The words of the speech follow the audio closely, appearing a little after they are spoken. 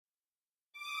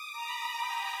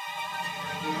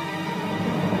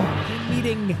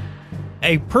eating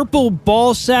a purple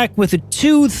ball sack with a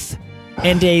tooth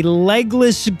and a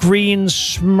legless green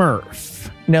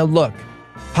Smurf. Now look,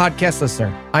 podcast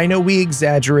listener, I know we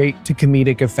exaggerate to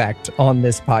comedic effect on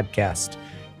this podcast.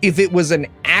 If it was an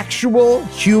actual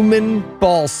human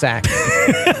ball sack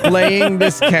playing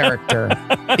this character,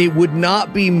 it would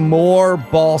not be more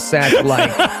ball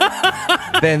sack-like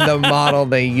than the model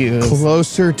they use.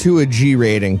 Closer to a G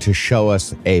rating to show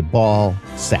us a ball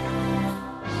sack.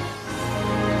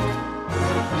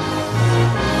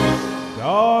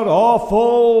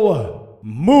 God-Awful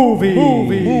Movies.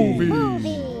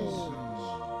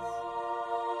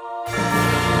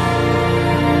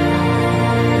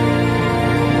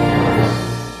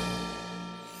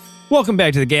 Welcome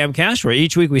back to the Gamcast, where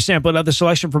each week we sample another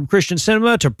selection from Christian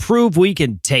cinema to prove we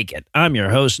can take it. I'm your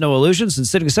host, Noah Lugeons, and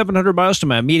sitting 700 miles to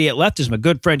my immediate left is my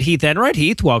good friend Heath Enright.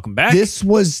 Heath, welcome back. This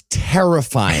was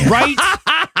terrifying. Right?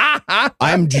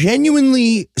 I'm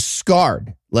genuinely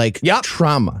scarred, like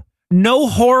trauma. No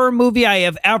horror movie I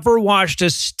have ever watched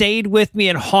has stayed with me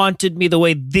and haunted me the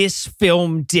way this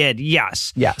film did.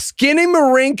 Yes. Yeah. Skinny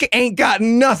Marink ain't got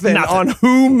nothing on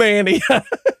Hoomania.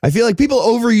 I feel like people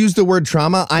overuse the word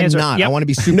trauma. I'm not. Yep. I want to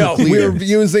be super clear. We're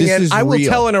using this it. I will real.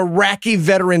 tell an Iraqi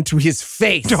veteran to his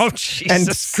face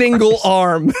and single Christ.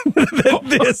 arm that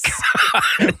this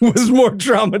was more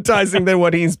traumatizing than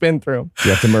what he's been through.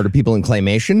 You have to murder people in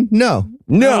claymation? No.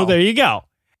 Oh, there you go.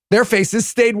 Their faces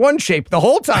stayed one shape the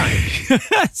whole time.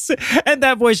 And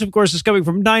that voice, of course, is coming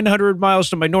from 900 miles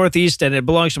to my northeast, and it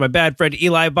belongs to my bad friend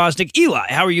Eli Bosnick. Eli,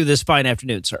 how are you this fine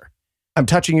afternoon, sir? I'm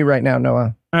touching you right now,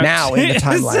 Noah. Now in the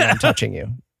timeline, I'm touching you.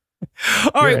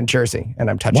 All You're right. in Jersey, and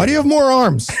I'm touching Why do you have more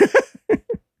arms?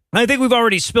 I think we've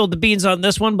already spilled the beans on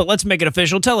this one, but let's make it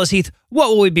official. Tell us, Heath, what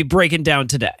will we be breaking down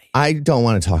today? I don't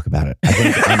want to talk about it. I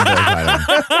think I'm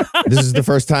boycotting. This is the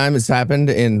first time it's happened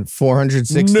in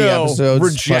 460 episodes.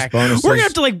 Reject. Plus bonuses. We're going to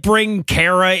have to like bring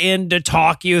Kara in to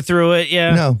talk you through it.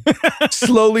 Yeah. No.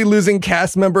 Slowly losing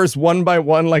cast members one by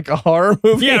one like a horror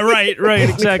movie. Yeah, right,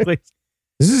 exactly.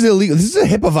 This is illegal. This is a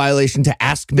HIPAA violation to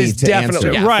ask me to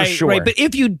answer. Yeah, right, for sure. right. But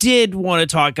if you did want to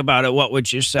talk about it, what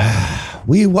would you say?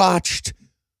 We watched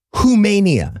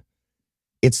Hoomania.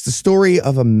 It's the story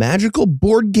of a magical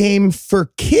board game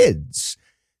for kids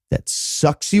that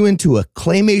sucks you into a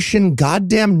claymation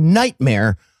goddamn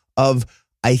nightmare of,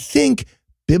 I think,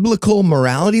 biblical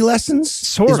morality lessons.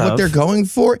 Sort is of. what they're going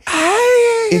for.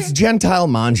 It's Gentile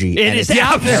Manji. It is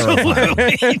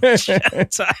absolutely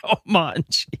Gentile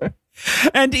Manji.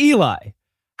 And Eli,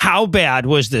 how bad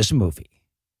was this movie?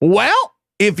 Well,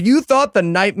 if you thought the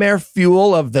nightmare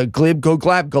fuel of the Glib Go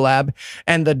Glab Glab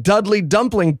and the Dudley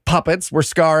Dumpling puppets were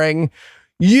scarring,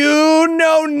 you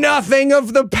know nothing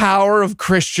of the power of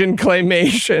Christian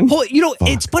claymation. Well, you know,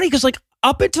 it's funny because like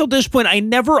up until this point, I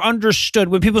never understood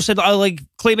when people said, oh, like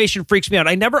claymation freaks me out.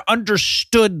 I never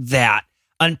understood that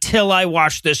until I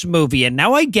watched this movie. And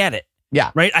now I get it.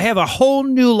 Yeah. Right. I have a whole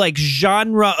new like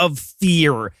genre of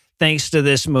fear thanks to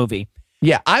this movie.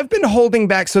 Yeah, I've been holding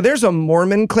back. So there's a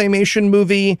Mormon claymation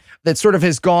movie that sort of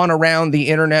has gone around the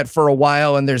internet for a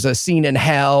while. And there's a scene in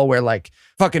hell where like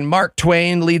fucking Mark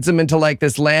Twain leads them into like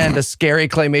this land of scary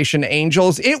claymation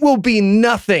angels. It will be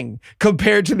nothing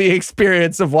compared to the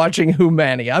experience of watching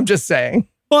Hoomania. I'm just saying.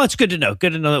 Well, it's good to know.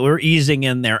 Good to know that we're easing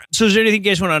in there. So is there anything you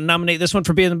guys want to nominate this one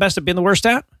for being the best at being the worst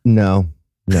at? No.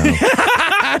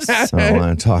 I don't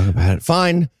want to talk about it.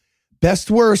 Fine.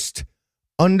 Best worst.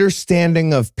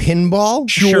 Understanding of pinball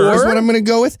Sure. is what I'm going to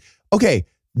go with. Okay,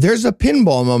 there's a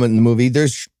pinball moment in the movie.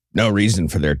 There's no reason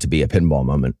for there to be a pinball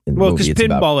moment in the movie. Well, because It's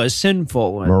about pinball is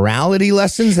sinful. morality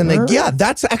lessons. And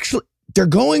that's actually, they're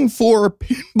going for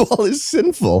pinball is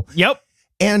sinful. Yep.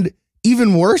 And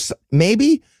even worse,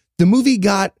 maybe the movie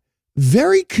got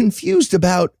very confused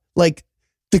about like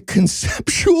the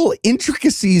conceptual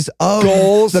intricacies of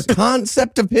the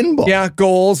concept of pinball. Yeah,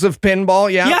 goals of pinball.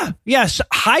 Yeah. Yes.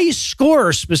 High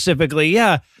score specifically.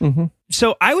 Yeah. Mm-hmm.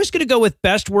 So I was going to go with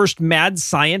best worst mad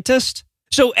scientist.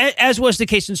 So as was the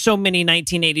case in so many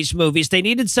 1980s movies, they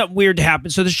needed something weird to happen.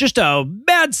 So there's just a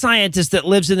mad scientist that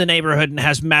lives in the neighborhood and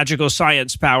has magical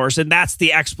science powers. And that's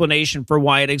the explanation for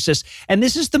why it exists. And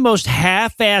this is the most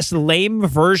half-assed lame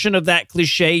version of that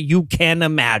cliche you can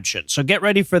imagine. So get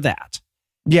ready for that.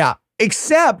 Yeah,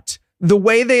 except the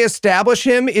way they establish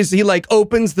him is he like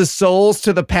opens the souls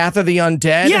to the path of the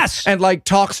undead. Yes. And like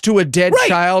talks to a dead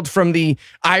child from the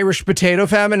Irish potato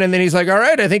famine. And then he's like, all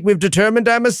right, I think we've determined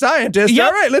I'm a scientist. Yep.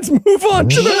 All right, let's move on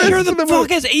to the rest of the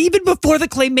movie. Even before the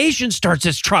claymation starts,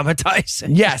 it's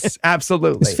traumatizing. Yes,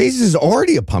 absolutely. His face is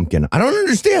already a pumpkin. I don't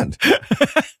understand.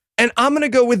 And I'm going to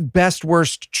go with best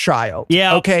worst child.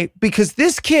 Yeah. Okay. Because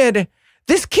this kid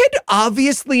this kid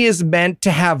obviously is meant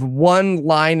to have one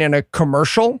line in a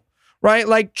commercial, right?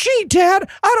 Like, gee, Dad,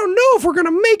 I don't know if we're going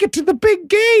to make it to the big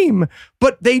game.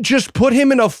 But they just put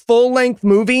him in a full-length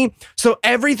movie, so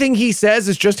everything he says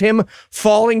is just him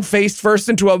falling face first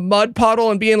into a mud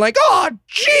puddle and being like, oh,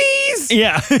 jeez.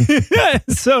 Yeah.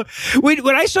 So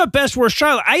when I saw Best Worst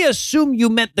Child, I assume you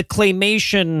meant the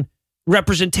claymation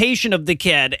representation of the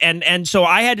kid, and so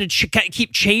I had to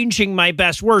keep changing my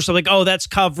best worst. I'm like, oh, that's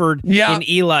covered in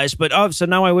Eli's, but so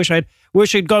now I wish I'd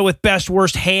go with best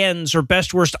worst hands or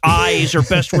best worst eyes or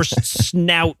best worst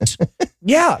snout.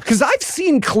 Yeah, because I've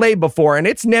seen clay before, and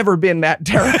it's never been that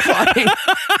terrifying.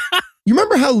 You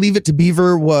remember how Leave It to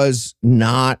Beaver was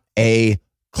not a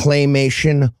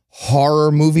claymation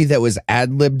horror movie that was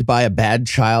ad-libbed by a bad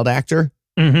child actor?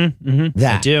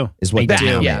 That I do. Is what I that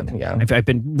do. Yeah. I've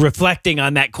been reflecting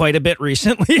on that quite a bit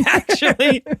recently,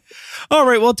 actually. All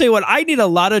right, well, I'll tell you what, I need a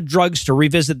lot of drugs to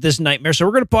revisit this nightmare, so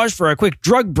we're going to pause for a quick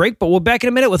drug break, but we'll be back in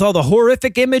a minute with all the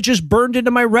horrific images burned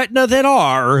into my retina that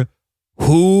are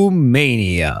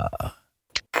Hoomania.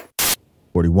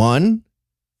 41,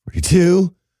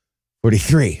 42,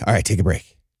 43. All right, take a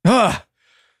break.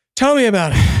 Tell me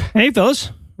about it. Hey,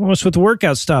 fellas. What's with the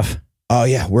workout stuff? Oh,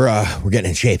 yeah, we're getting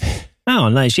in shape. Oh,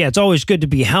 nice. Yeah, it's always good to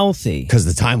be healthy. Because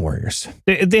the Time Warriors.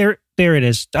 There it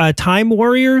is. Time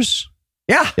Warriors?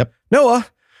 Yeah. Yep. Noah,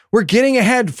 we're getting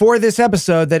ahead for this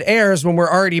episode that airs when we're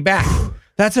already back.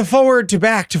 That's a forward to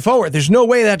back to forward. There's no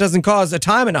way that doesn't cause a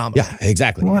time anomaly. Yeah,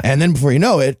 exactly. What? And then before you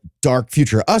know it, dark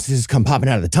future us's come popping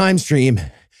out of the time stream.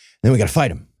 Then we got to fight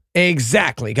them.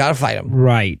 Exactly. Gotta fight them.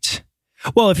 Right.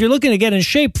 Well, if you're looking to get in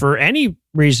shape for any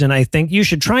reason, I think you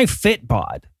should try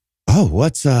Fitbod. Oh,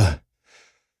 what's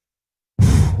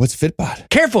Fitbod?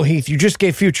 Careful, Heath. You just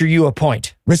gave future you a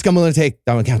point. Risk I'm willing to take.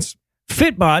 That one counts.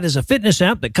 Fitbod is a fitness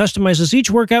app that customizes each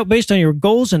workout based on your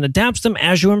goals and adapts them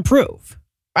as you improve.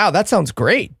 Wow, that sounds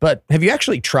great. But have you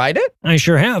actually tried it? I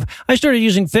sure have. I started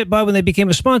using Fitbod when they became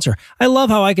a sponsor. I love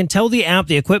how I can tell the app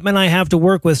the equipment I have to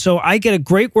work with, so I get a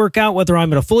great workout whether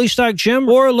I'm at a fully stocked gym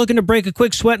or looking to break a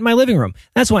quick sweat in my living room.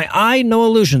 That's why I, Noah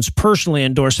Lugeons, personally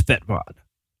endorse Fitbod.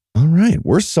 All right,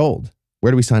 we're sold.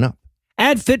 Where do we sign up?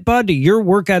 Add Fitbod to your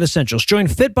workout essentials. Join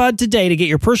Fitbod today to get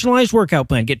your personalized workout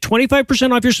plan. Get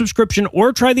 25% off your subscription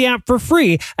or try the app for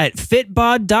free at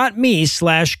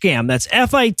fitbod.me/gam. That's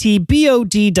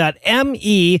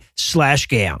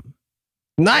fitbod.me/gam.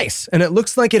 Nice. And it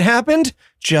looks like it happened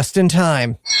just in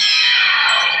time.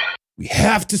 We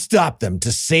have to stop them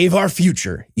to save our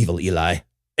future, Evil Eli.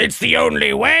 It's the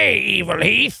only way, Evil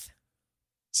Heath.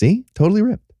 See? Totally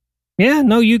ripped. Yeah,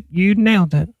 no, you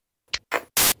nailed it.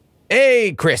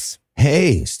 Hey, Chris.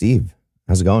 Hey, Steve.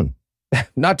 How's it going?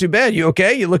 Not too bad. You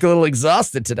okay? You look a little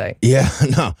exhausted today. Yeah,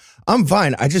 no, I'm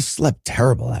fine. I just slept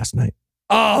terrible last night.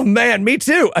 Oh, man, me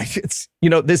too.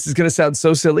 This is going to sound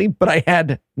so silly, but I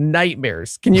had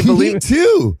nightmares. Can you believe it?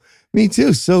 Me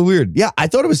too. So weird. Yeah, I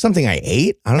thought it was something I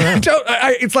ate. I don't know.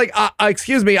 It's like,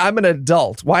 excuse me, I'm an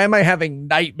adult. Why am I having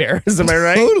nightmares? Am I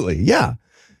right? Totally, yeah.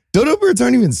 Dodo birds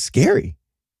aren't even scary.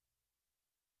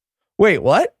 Wait,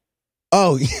 what?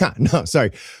 Oh, yeah, no,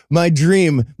 sorry. My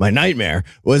nightmare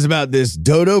was about this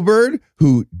dodo bird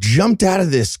who jumped out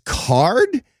of this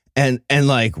card and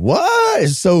like, what?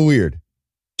 It's so weird.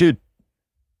 Dude,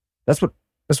 that's what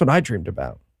I dreamed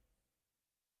about.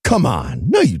 Come on.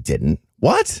 No, you didn't.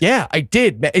 What? Yeah, I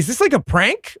did. Is this like a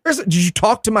prank? Did you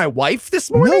talk to my wife this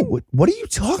morning? No, what are you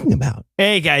talking about?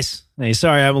 Hey, guys. Hey,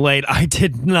 sorry I'm late. I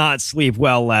did not sleep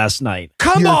well last night.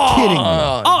 Come You're on. kidding me.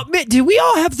 Oh, man, did we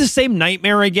all have the same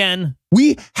nightmare again?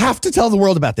 We have to tell the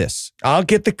world about this. I'll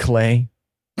get the clay.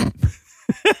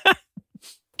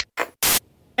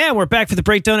 And we're back for the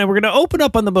breakdown, and we're going to open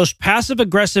up on the most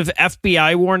passive-aggressive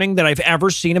FBI warning that I've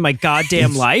ever seen in my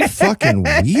goddamn life. Fucking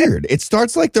weird. It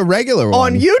starts like the regular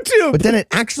one. On YouTube. But then it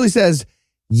actually says,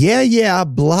 yeah,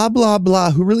 blah, blah,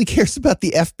 blah. Who really cares about the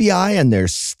FBI and their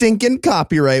stinking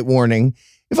copyright warning?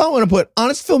 If I want to put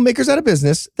honest filmmakers out of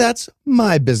business, that's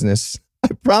my business. I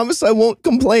promise I won't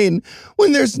complain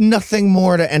when there's nothing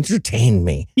more to entertain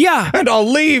me. Yeah. And I'll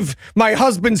leave my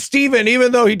husband, Steven,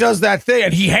 even though he does that thing,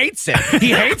 and he hates it.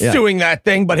 He hates doing that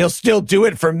thing, but he'll still do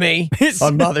it for me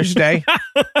on Mother's Day.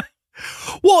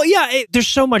 Well, yeah, there's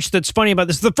so much that's funny about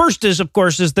this. The first is, of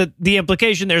course, is that the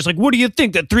implication there's like, what do you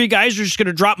think, that three guys are just going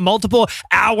to drop multiple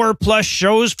hour-plus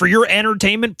shows for your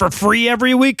entertainment for free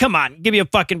every week? Come on, give me a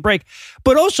fucking break.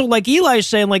 But also, like Eli's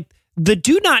saying, like, the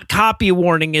do not copy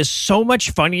warning is so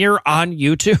much funnier on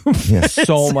YouTube. Yeah.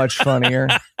 So much funnier.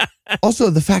 Also,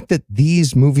 the fact that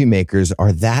these movie makers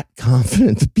are that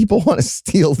confident that people want to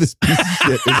steal this piece of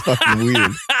shit is fucking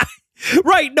weird.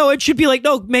 Right. No, it should be like,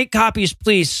 no, make copies,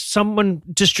 please. Someone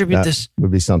distribute this.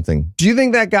 Would be something. Do you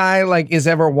think that guy like is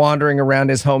ever wandering around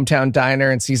his hometown diner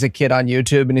and sees a kid on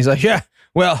YouTube and he's like, yeah,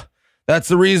 well, that's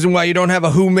the reason why you don't have a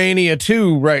Hoomania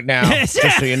 2 right now,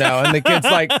 just so you know. And the kid's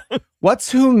like,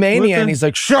 what's Hoomania? And he's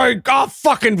like, sure, I'll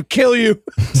fucking kill you.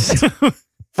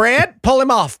 Fred, pull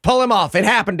him off. Pull him off. It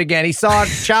happened again. He saw a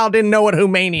child, didn't know what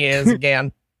Hoomania is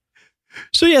again.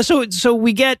 So yeah, so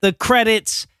we get the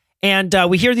credits and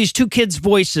we hear these two kids'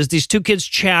 voices, these two kids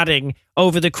chatting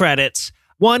over the credits.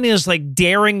 One is like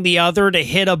daring the other to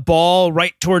hit a ball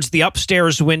right towards the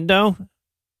upstairs window.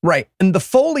 Right. And the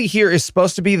Foley here is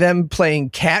supposed to be them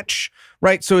playing catch,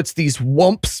 right? So it's these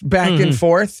whumps back and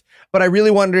forth. But I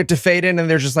really wanted it to fade in and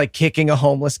they're just like kicking a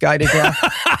homeless guy to death.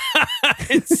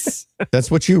 That's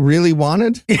what you really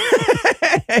wanted?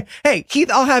 Hey,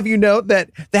 Keith, I'll have you know that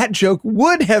joke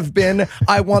would have been,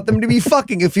 I want them to be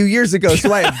fucking a few years ago.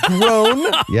 So I have grown.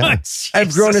 Yeah.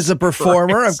 I've grown as a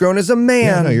performer. Christ. I've grown as a man.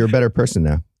 Yeah, no, you're a better person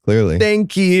now. Clearly.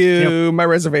 Thank you. My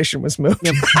reservation was moved.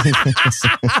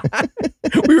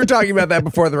 We were talking about that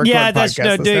before the record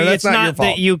podcast. It's not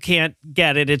that you can't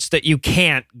get it. It's that you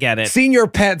can't get it. Senior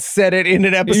Pet said it in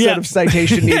an episode of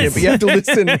Citation Needed, but you have to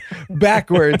listen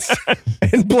backwards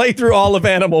and play through all of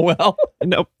Animal Well.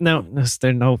 No, there's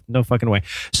no fucking way.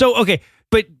 So, okay,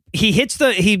 but he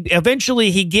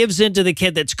eventually gives into the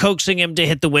kid that's coaxing him to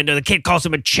hit the window. The kid calls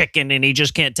him a chicken and he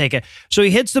just can't take it. So he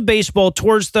hits the baseball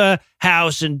towards the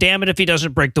house and damn it if he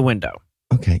doesn't break the window.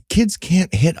 Okay, kids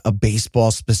can't hit a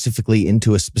baseball specifically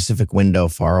into a specific window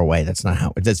far away. That's not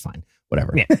how, that's fine.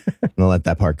 Whatever. Yeah. I'm gonna let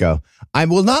that part go. I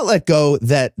will not let go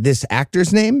that this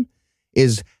actor's name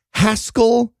is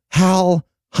Haskell Hal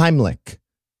Heimlich.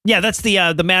 Yeah, that's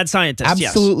the mad scientist.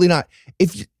 Absolutely not.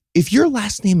 If your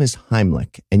last name is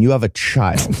Heimlich and you have a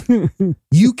child,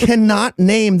 you cannot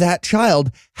name that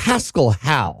child Haskell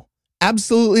Hal.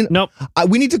 Absolutely. Nope.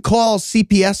 We need to call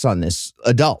CPS on this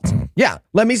adult. Yeah.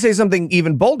 Let me say something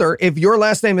even bolder. If your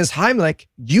last name is Heimlich,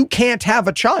 you can't have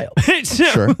a child.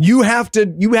 Sure. You have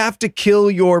to kill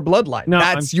your bloodline. No,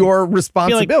 that's your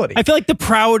responsibility. I feel like the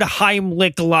proud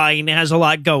Heimlich line has a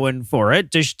lot going for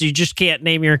it. You just can't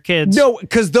name your kids. No,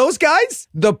 because those guys,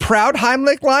 the proud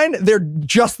Heimlich line, they're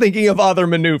just thinking of other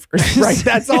maneuvers, right?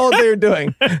 That's all they're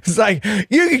doing. It's like,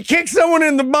 you can kick someone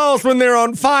in the balls when they're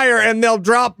on fire and they'll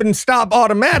drop and stop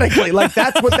automatically. Like,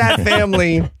 that's what that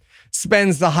family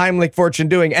spends the Heimlich fortune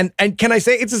doing. And can I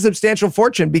say it's a substantial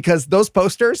fortune because those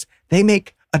posters, they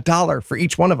make $1 for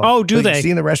each one of them. Oh, do they? You see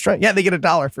in the restaurant? Yeah, they get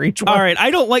 $1 for each one. All right.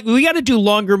 We got to do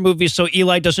longer movies so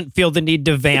Eli doesn't feel the need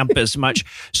to vamp as much.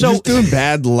 So just doing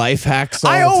bad life hacks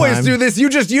all I the always time. do this. You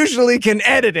just usually can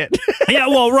edit it. Yeah,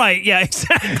 well, right. Yeah,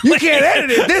 exactly. You can't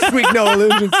edit it this week, no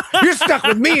illusions. You're stuck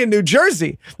with me in New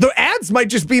Jersey. The ads might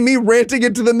just be me ranting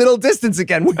into the middle distance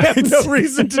again. We have no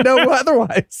reason to know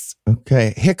otherwise.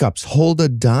 Okay. Hiccups. Hold a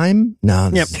dime? No,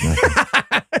 this is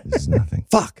nothing. This is nothing.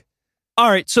 Fuck. All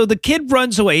right, so the kid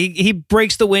runs away. He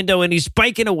breaks the window and he's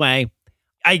biking away.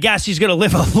 I guess he's going to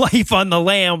live a life on the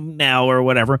lam now or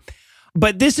whatever.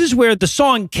 But this is where the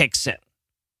song kicks in.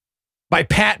 By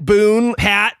Pat Boone.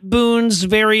 Pat Boone's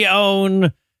very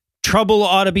own Trouble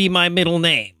Ought to Be My Middle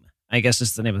Name, I guess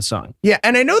is the name of the song. Yeah,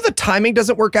 and I know the timing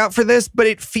doesn't work out for this, but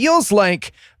it feels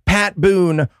like Pat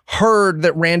Boone heard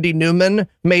that Randy Newman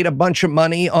made a bunch of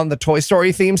money on the Toy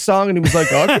Story theme song, and he was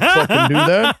like, I could fucking do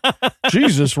that.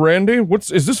 Jesus, Randy,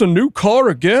 is this a new car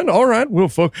again? All right, we'll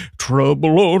fuck.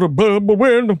 Trouble or the bubble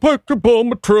when I pick up all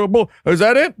my trouble. Is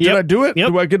that it? Did I do it? Yep.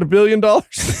 Do I get $1 billion?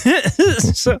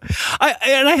 So,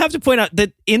 I have to point out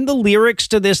that in the lyrics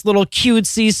to this little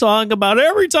cutesy song about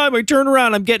every time I turn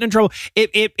around, I'm getting in trouble,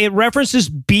 it references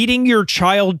beating your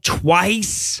child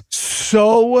twice.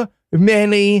 So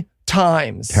many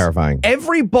times. Terrifying.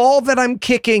 Every ball that I'm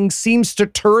kicking seems to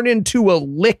turn into a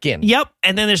licking. Yep.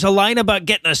 And then there's a line about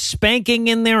getting a spanking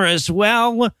in there as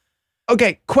well.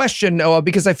 Okay, question, Noah,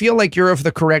 because I feel like you're of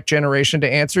the correct generation to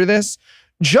answer this.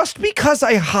 Just because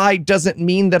I hide doesn't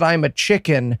mean that I'm a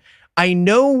chicken. I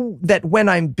know that when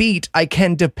I'm beat, I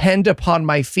can depend upon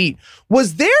my feet.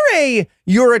 Was there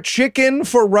you're a chicken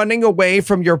for running away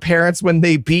from your parents when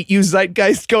they beat you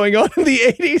zeitgeist going on in the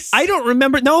 80s? I don't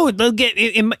remember. No, they'll get,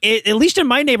 at least in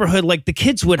my neighborhood, like the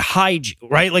kids would hide you,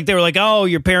 right? Like they were like, oh,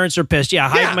 your parents are pissed. Yeah,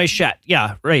 hide my shit.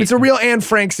 Yeah, right. It's a real Anne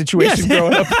Frank situation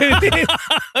growing up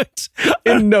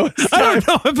in Noah's time. I don't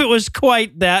know if it was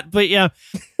quite that, but yeah.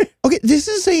 Okay, this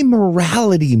is a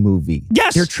morality movie.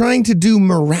 Yes. They're trying to do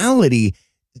morality.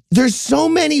 There's so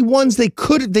many ones they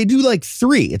do like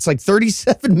 3. It's like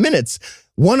 37 minutes.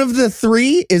 One of the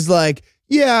 3 is like,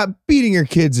 yeah, beating your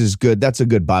kids is good. That's a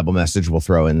good Bible message we'll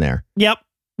throw in there. Yep.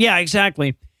 Yeah,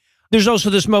 exactly. There's also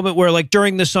this moment where, like,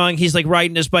 during the song, he's like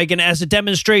riding his bike, and as a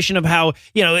demonstration of how,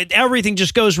 you know, everything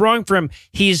just goes wrong for him,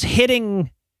 he's hitting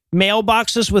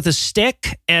mailboxes with a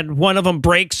stick, and one of them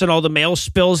breaks and all the mail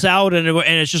spills out, and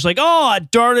it's just like, oh,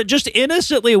 darn it, just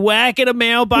innocently whacking a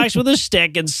mailbox with a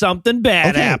stick and something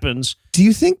bad happens. Do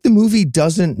you think the movie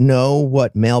doesn't know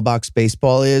what mailbox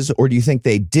baseball is, or do you think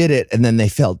they did it and then they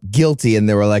felt guilty and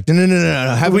they were like, no,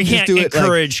 have we him can't just do it,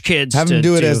 encourage kids have him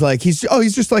do it as like he's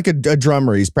just like a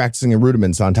drummer. He's practicing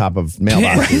rudiments on top of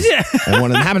mailboxes, and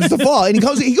one of them happens to fall, and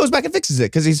he goes back and fixes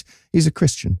it because he's a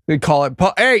Christian. We call it.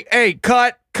 Hey,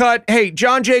 cut. Hey,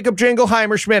 John Jacob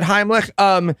Jingleheimer Schmidt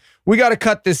Heimlich. We got to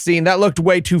cut this scene. That looked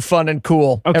way too fun and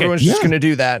cool. Okay. Everyone's just going to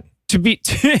do that. To be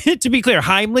clear,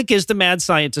 Heimlich is the mad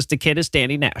scientist. The kid is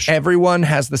Danny Nash. Everyone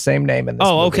has the same name in this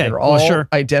movie. Okay. They're all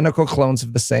identical clones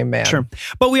of the same man. Sure.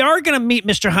 But we are going to meet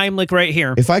Mr. Heimlich right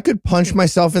here. If I could punch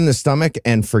myself in the stomach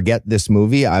and forget this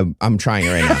movie, I'm trying it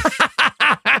right now.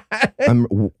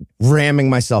 I'm ramming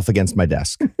myself against my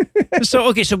desk.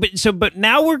 But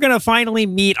now we're going to finally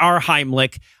meet our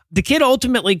Heimlich. The kid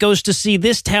ultimately goes to see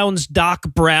this town's Doc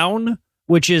Brown,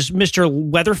 which is Mr.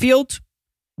 Weatherfield.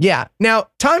 Yeah. Now,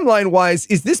 timeline-wise,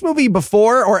 is this movie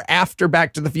before or after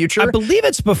Back to the Future? I believe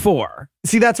it's before.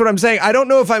 See, that's what I'm saying. I don't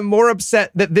know if I'm more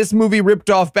upset that this movie ripped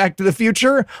off Back to the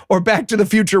Future or Back to the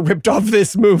Future ripped off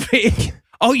this movie.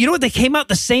 Oh, you know what? They came out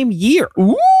the same year.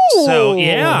 Ooh. So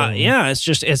yeah. It's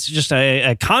just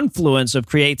a confluence of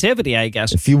creativity, I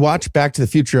guess. If you watch Back to the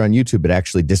Future on YouTube, it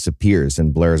actually disappears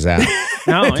and blurs out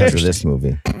because of this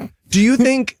movie. Do you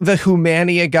think the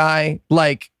Hoomania guy,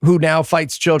 like, who now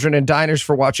fights children in diners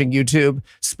for watching YouTube,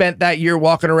 spent that year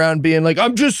walking around being like,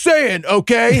 I'm just saying,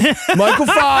 okay, Michael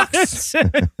Fox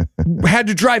had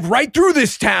to drive right through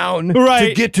this town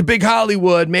to get to Big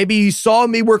Hollywood. Maybe he saw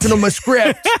me working on my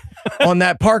script on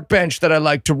that park bench that I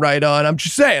like to write on. I'm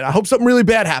just saying, I hope something really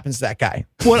bad happens to that guy.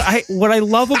 What I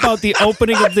love about the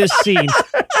opening of this scene.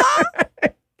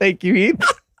 Thank you, Heath.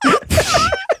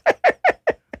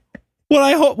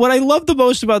 What I love the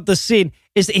most about this scene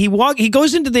is that he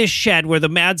goes into this shed where the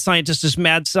mad scientist is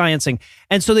mad sciencing.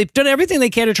 And so they've done everything they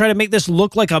can to try to make this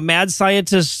look like a mad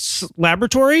scientist's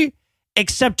laboratory,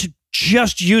 except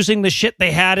just using the shit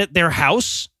they had at their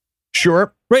house.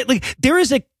 Sure. Right? Like, there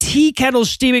is a tea kettle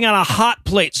steaming on a hot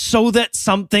plate so that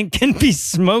something can be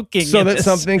smoking. So that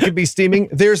something could be steaming.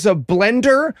 There's a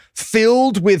blender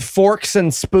filled with forks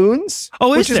and spoons.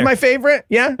 Oh, which is my favorite.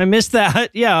 Yeah. I missed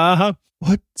that. Yeah. Uh-huh.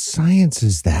 What science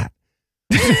is that?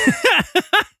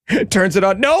 Turns it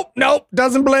on. Nope.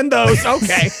 Doesn't blend those.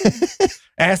 Okay.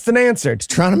 Asked and answered.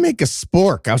 Trying to make a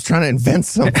spork. I was trying to invent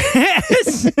something.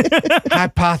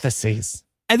 Hypotheses.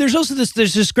 And there's also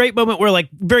this great moment where, like,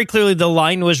 very clearly the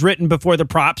line was written before the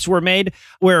props were made,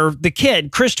 where the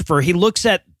kid, Christopher, he looks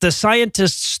at the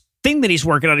scientist's thing that he's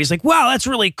working on. He's like, wow, that's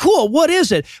really cool. What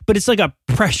is it? But it's like a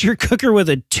pressure cooker with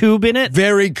a tube in it.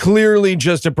 Very clearly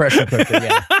just a pressure cooker,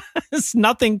 yeah. There's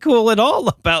nothing cool at all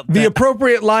about that. The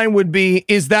appropriate line would be,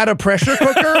 is that a pressure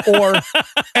cooker? Or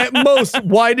at most,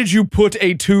 why did you put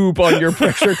a tube on your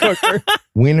pressure cooker?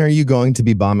 When are you going to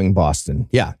be bombing Boston?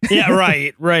 Yeah. Yeah,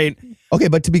 right. Okay,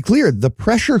 but to be clear, the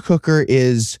pressure cooker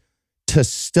is to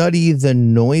study the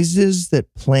noises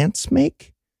that plants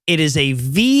make? It is a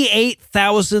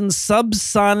V8000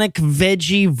 subsonic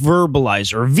veggie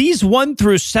verbalizer. V's 1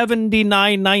 through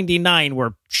 7999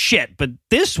 were shit, but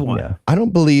this one... Yeah. I don't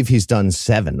believe he's done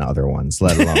 7 other ones,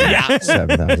 let alone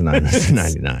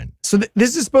 7,999. So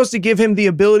this is supposed to give him the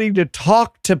ability to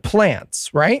talk to plants,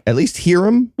 right? At least hear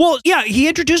them? Well, yeah, he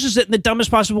introduces it in the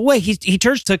dumbest possible way. He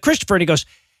turns to Christopher and he goes,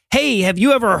 hey, have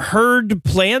you ever heard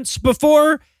plants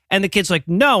before? And the kid's like,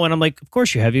 no. And I'm like, of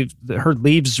course you have. You've heard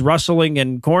leaves rustling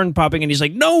and corn popping. And he's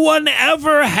like, no one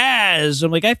ever has.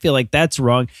 I'm like, I feel like that's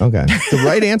wrong. Okay. The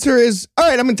right answer is, all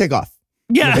right, I'm going to take off.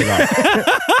 Yeah.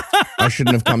 I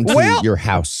shouldn't have come to your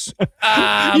house.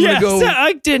 I'm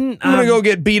gonna go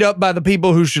get beat up by the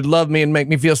people who should love me and make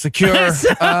me feel secure.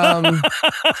 I'll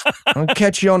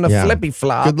catch you on the flippy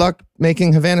flop. Good luck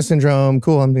making Havana syndrome.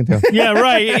 Cool. I'm going to go. Yeah,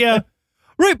 right. Yeah.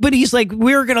 Right, but he's like,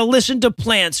 we're gonna listen to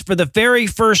plants for the very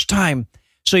first time.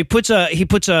 So he puts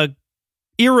a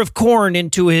ear of corn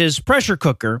into his pressure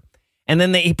cooker, and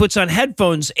then he puts on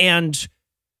headphones, and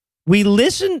we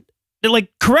listen.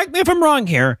 Like, correct me if I'm wrong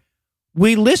here.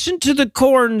 We listen to the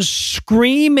corn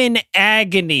scream in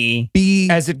agony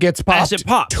as it gets popped. As it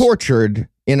pops. Tortured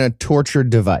in a tortured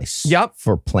device. Yep.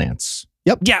 For plants.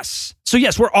 Yep. Yes. So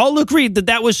yes, we're all agreed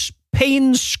that was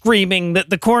pain screaming that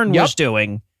the corn was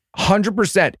doing.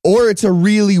 100%. Or it's a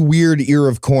really weird ear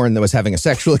of corn that was having a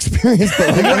sexual experience. But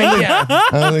like, I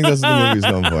don't think that's what the movie's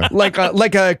known for.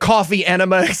 Like a coffee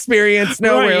enema experience.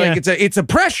 No, where like it's a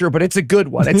pressure, but it's a good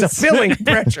one. It's a filling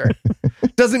pressure.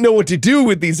 Doesn't know what to do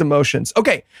with these emotions.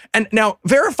 Okay, and now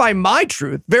verify my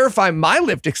truth. Verify my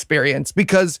lived experience,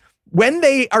 because when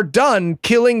they are done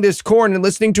killing this corn and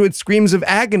listening to its screams of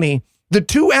agony, the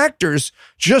two actors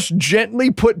just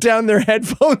gently put down their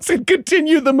headphones and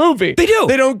continue the movie. They do.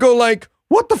 They don't go like,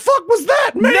 what the fuck was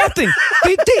that, man? Nothing.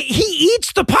 He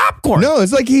eats the popcorn. No,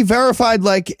 it's like he verified,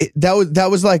 like, that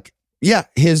was like, yeah,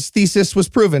 his thesis was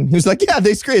proven. He was like, yeah,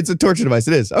 they scream. It's a torture device.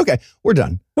 It is. Okay, we're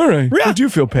done. All right. Yeah. I do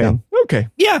feel pain. Yeah. Okay.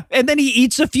 Yeah, and then he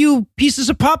eats a few pieces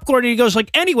of popcorn and he goes like,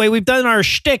 anyway, we've done our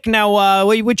shtick. Now,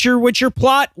 what's your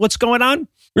plot? What's going on?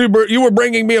 You were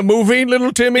bringing me a movie,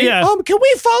 little Timmy? Yeah. Can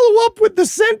we follow up with the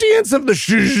sentience of the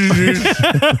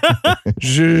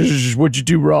what'd you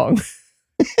do wrong?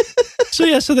 So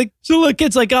the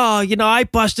kid's like, oh, I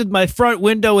busted my front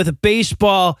window with a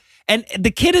baseball. And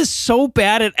the kid is so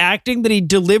bad at acting that he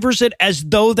delivers it as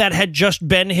though that had just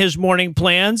been his morning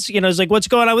plans. It's like, what's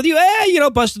going on with you?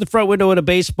 Busted the front window with a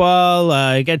baseball.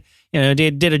 Did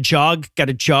a jog, got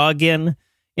a jog in.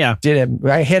 Yeah.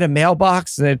 I hit a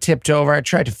mailbox and it tipped over. I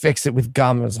tried to fix it with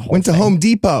gum. It was a whole Went to thing. Home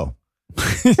Depot.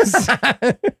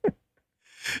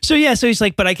 So he's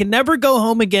like, but I can never go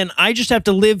home again. I just have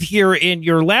to live here in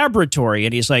your laboratory.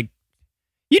 And he's like,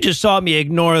 you just saw me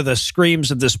ignore the screams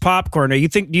of this popcorn. Do you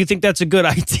think that's a good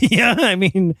idea? I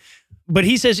mean, but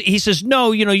he says,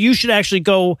 no, you should actually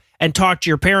go and talk to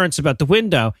your parents about the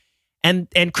window.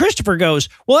 And Christopher goes,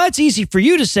 well, that's easy for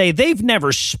you to say. They've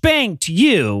never spanked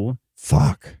you.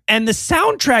 Fuck. And the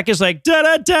soundtrack is like,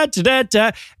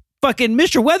 da-da-da-da-da-da. Fucking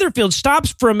Mr. Weatherfield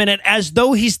stops for a minute as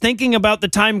though he's thinking about the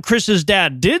time Chris's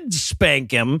dad did spank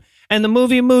him, and the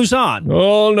movie moves on.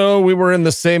 Oh, no, we were in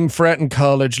the same frat in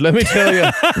college. Let me tell you,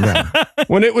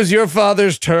 when it was your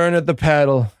father's turn at the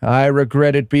paddle, I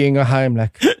regretted being a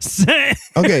Heimlich.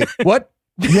 Okay. What?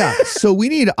 Yeah, so we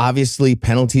need, obviously,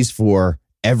 penalties for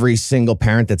every single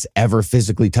parent that's ever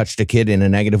physically touched a kid in a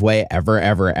negative way, ever,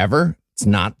 ever, ever. It's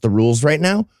not the rules right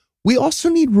now. We also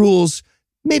need rules,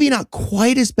 maybe not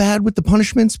quite as bad with the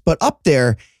punishments, but up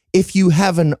there if you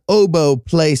have an oboe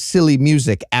play silly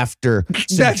music after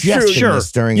suggesting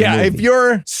this during a movie. If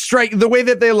you're the way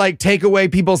that they like take away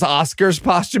people's Oscars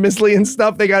posthumously and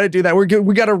stuff, they got to do that. We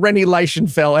got to Rennie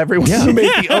Leichenfeld everyone who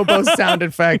made the oboe sound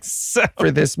effects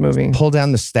for this movie. Pull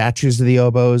down the statues of the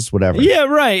oboes, whatever. Yeah,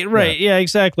 right. Yeah,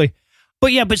 exactly. But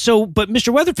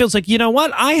Mr. Weatherfield's like, you know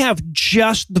what? I have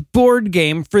just the board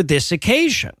game for this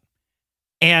occasion.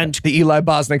 And the Eli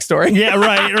Bosnick story. Yeah,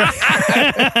 right.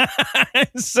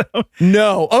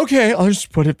 No. Okay, I'll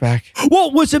just put it back. Well,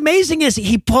 what's amazing is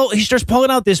he starts pulling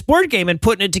out this board game and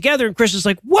putting it together, and Chris is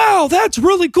like, wow, that's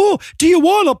really cool. Do you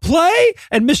want to play?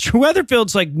 And Mr.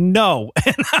 Weatherfield's like, no.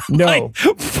 And I'm like,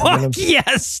 fuck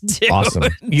yes, dude. Awesome.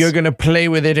 You're going to play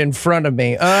with it in front of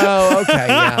me. Oh, okay,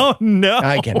 yeah. Oh, no.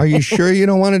 I get it. Are you sure you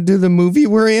don't want to do the movie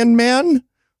we're in, man?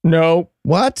 No.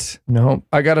 What? No.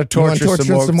 I got to torture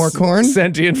some more corn?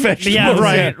 Sentient vegetables. Yeah,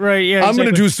 right. Yeah, I'm going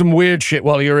to do some weird shit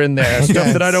while you're in there.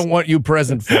 Stuff that I don't want you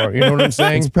present for. You know what I'm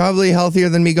saying? It's probably healthier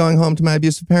than me going home to my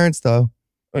abusive parents, though.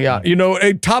 Yeah.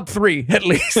 A top 3, at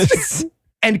least.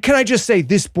 And can I just say,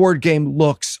 this board game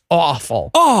looks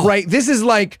awful. Oh. Right? This is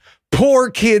like poor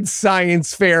kid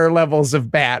science fair levels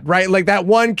of bad, right? Like that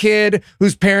one kid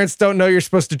whose parents don't know you're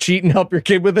supposed to cheat and help your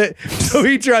kid with it. So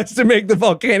he tries to make the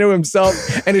volcano himself,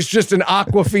 and it's just an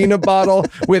Aquafina bottle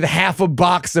with half a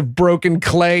box of broken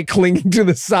clay clinging to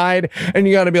the side. And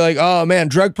you got to be like, oh man,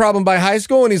 drug problem by high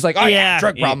school? And he's like, oh yeah,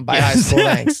 drug problem by high school,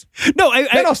 thanks. No,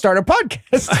 then I'll start a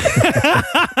podcast.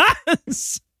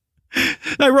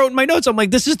 I wrote in my notes, I'm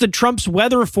like, this is the Trump's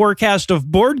weather forecast of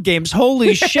board games.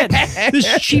 Holy shit.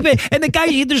 This cheap. And the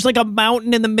guy, there's like a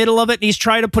mountain in the middle of it, and he's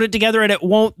trying to put it together, and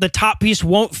the top piece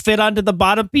won't fit onto the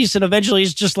bottom piece. And eventually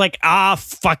he's just like,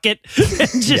 fuck it.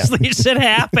 And just leaves it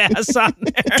half-ass on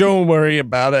there. Don't worry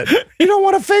about it. You don't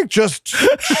want to fake, just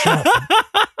shut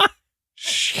up.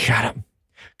 Shut up.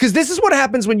 Because this is what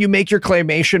happens when you make your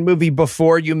claymation movie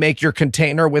before you make your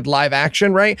container with live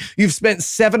action, right? You've spent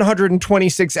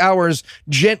 726 hours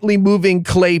gently moving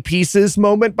clay pieces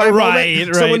moment by moment.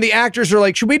 Right. So when the actors are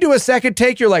like, should we do a second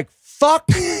take? You're like, fuck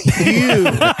you,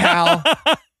 pal.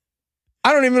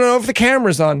 I don't even know if the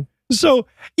camera's on. So,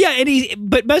 yeah,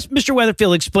 but Mr.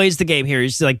 Weatherfield explains the game here.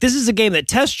 He's like, this is a game that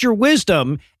tests your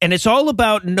wisdom, and it's all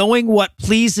about knowing what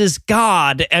pleases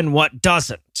God and what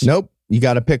doesn't. Nope. You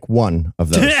got to pick one of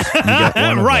those. You get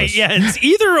one of Right, those. yeah. It's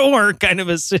either or kind of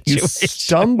a You situation.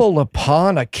 stumble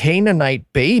upon a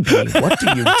Canaanite baby. What do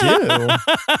you do?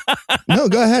 No,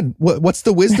 go ahead. What's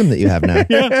the wisdom that you have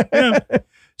now?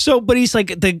 So, but he's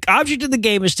like, the object of the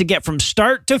game is to get from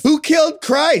start to Who killed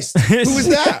Christ? Who was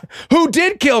that? Who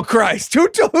did kill Christ? Who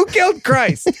killed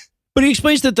Christ? But he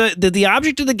explains that the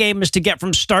object of the game is to get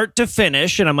from start to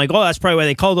finish. And I'm like, oh, that's probably why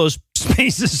they call those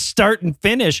spaces start and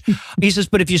finish. He says,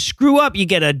 but if you screw up, you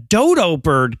get a dodo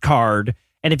bird card.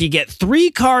 And if you get 3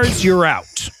 cards, you're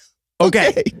out.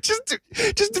 Okay. Just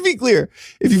to be clear,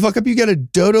 if you fuck up, you get a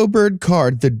dodo bird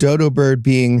card. The dodo bird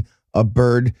being a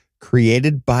bird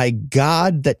created by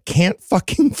God that can't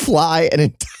fucking fly and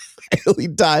entirely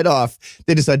died off.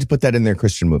 They decided to put that in their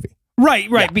Christian movie.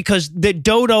 Right, because the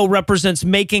dodo represents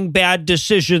making bad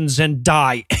decisions and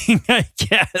dying, I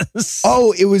guess.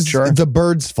 Oh, it was the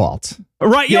bird's fault.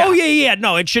 Right. Yeah. Oh, yeah.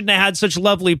 No, it shouldn't have had such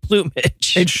lovely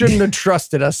plumage. It shouldn't have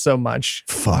trusted us so much.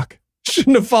 Fuck.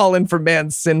 Shouldn't have fallen for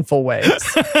man's sinful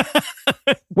ways.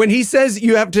 When he says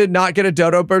you have to not get a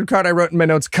dodo bird card, I wrote in my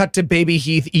notes, cut to baby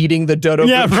Heath eating the dodo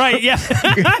bird card. Right, yeah.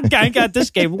 I got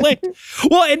this game licked.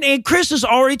 Well, and Chris is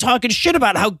already talking shit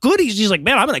about how good he is. He's like,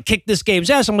 man, I'm going to kick this game's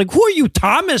ass. I'm like, who are you,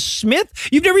 Thomas Smith?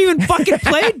 You've never even fucking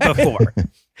played before.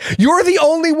 You're the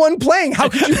only one playing. How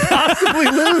could you possibly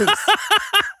lose?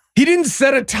 He didn't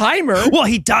set a timer. Well,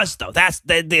 he does, though. That's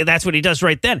what he does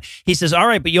right then. He says, all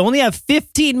right, but you only have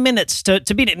 15 minutes to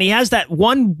beat it. And he has that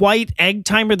one white egg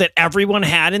timer that everyone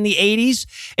had in the 80s,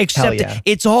 except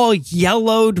it's all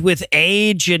yellowed with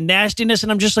age and nastiness.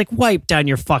 And I'm just like, wipe down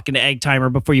your fucking egg timer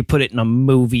before you put it in a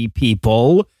movie,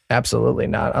 people. Absolutely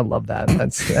not. I love that.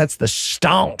 That's the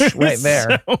staunch right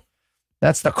there.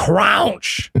 That's the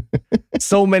crunch.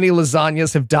 So many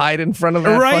lasagnas have died in front of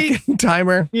that fucking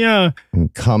timer. Yeah.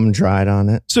 And cum dried on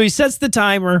it. So he sets the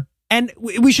timer. And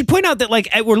we should point out that, like,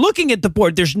 we're looking at the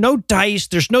board. There's no dice.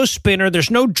 There's no spinner.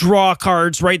 There's no draw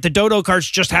cards, right? The dodo cards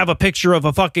just have a picture of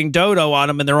a fucking dodo on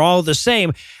them, and they're all the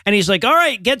same. And he's like, all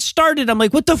right, get started. I'm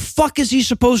like, what the fuck is he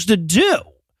supposed to do?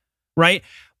 Right?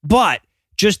 But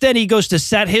just then he goes to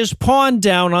set his pawn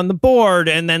down on the board,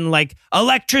 and then, like,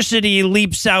 electricity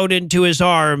leaps out into his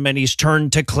arm, and he's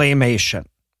turned to claymation.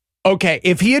 Okay,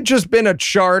 if he had just been a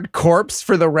charred corpse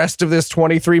for the rest of this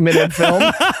 23-minute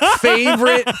film,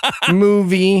 favorite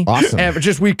movie ever.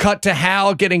 Just we cut to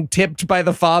Hal getting tipped by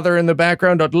the father in the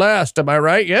background at last. Am I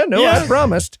right? Yeah, no, I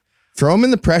promised. Throw him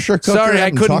in the pressure cooker. Sorry, I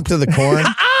couldn't talk to the corn.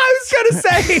 I was going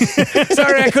to say,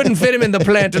 sorry, I couldn't fit him in the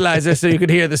plantalizer so you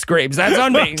could hear the scrapes. That's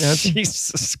on me.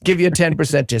 Jesus. Give you a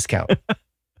 10% discount.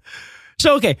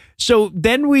 So, okay, so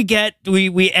then we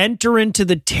enter into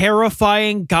the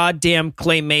terrifying goddamn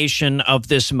claymation of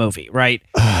this movie, right?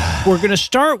 We're going to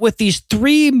start with these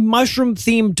 3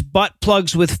 mushroom-themed butt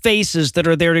plugs with faces that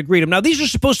are there to greet him. Now, these are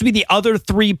supposed to be the other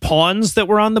 3 pawns that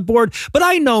were on the board, but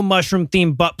I know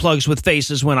mushroom-themed butt plugs with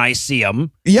faces when I see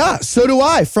them. Yeah, so do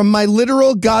I, from my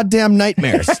literal goddamn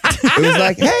nightmares. It was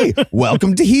like, hey,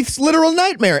 welcome to Heath's Literal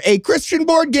Nightmare, a Christian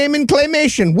board game in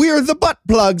claymation. We're the butt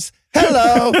plugs.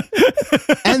 Hello.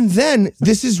 And then,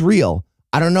 this is real.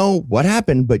 I don't know what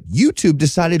happened, but YouTube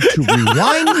decided to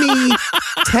rewind me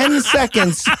 10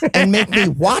 seconds and make me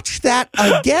watch that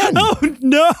again. Oh,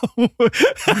 no.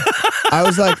 I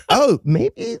was like, oh,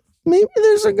 maybe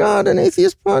there's a God and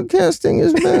atheist podcasting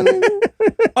is man.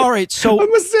 All right, so A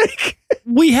mistake.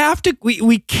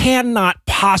 we cannot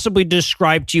possibly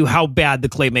describe to you how bad the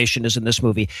claymation is in this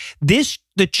movie.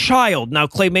 The child, now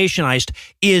claymationized,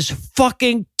 is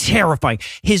fucking terrifying.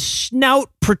 His snout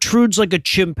protrudes like a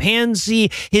chimpanzee.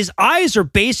 His eyes are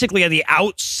basically on the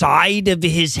outside of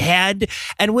his head.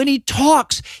 And when he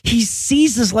talks, he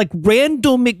seizes like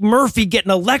Randall McMurphy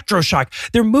getting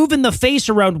electroshock. They're moving the face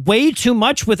around way too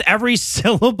much with every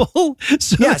syllable.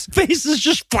 So his face is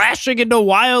just flashing into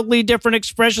wildly different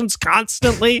expressions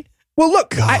constantly. Well,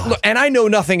 look, I know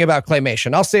nothing about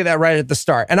claymation. I'll say that right at the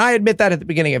start. And I admit that at the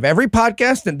beginning of every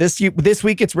podcast, and this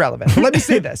week it's relevant. But let me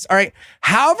say this, all right?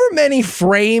 However many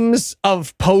frames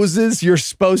of poses you're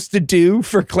supposed to do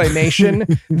for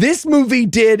claymation, this movie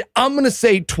did, I'm going to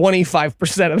say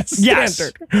 25% of the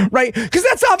standard, right? Because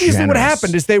that's obviously what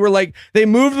happened is they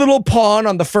moved the little pawn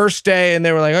on the first day, and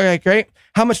they were like, okay, great.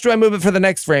 How much do I move it for the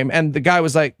next frame? And the guy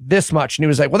was like, this much. And he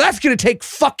was like, well, that's going to take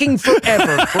fucking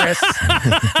forever, Chris.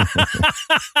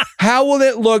 How will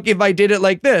it look if I did it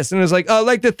like this? And it was like, oh,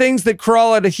 like the things that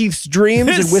crawl out of Heath's dreams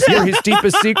and whisper his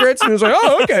deepest secrets. And he was like,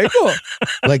 oh, okay, cool.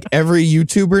 Like every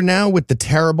YouTuber now with the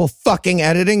terrible fucking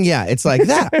editing. Yeah, it's like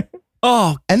that.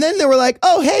 Oh. And then they were like,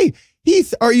 oh, hey,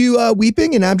 Heath, are you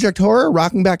weeping in abject horror,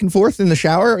 rocking back and forth in the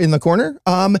shower in the corner?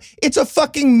 It's a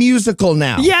fucking musical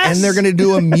now. Yes. And they're going to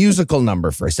do a musical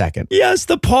number for a second. Yes,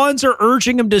 the pawns are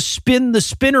urging him to spin the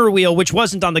spinner wheel, which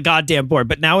wasn't on the goddamn board,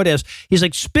 but now it is. He's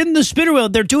like, spin the spinner wheel.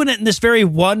 They're doing it in this very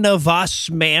one of us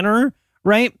manner,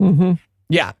 right? Mm-hmm.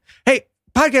 Yeah. Hey,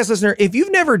 podcast listener, if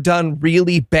you've never done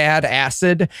really bad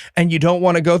acid and you don't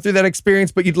want to go through that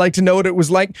experience, but you'd like to know what it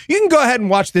was like, you can go ahead and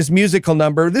watch this musical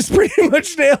number. This pretty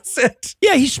much nails it.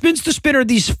 Yeah, he spins the spinner.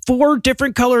 These 4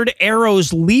 different colored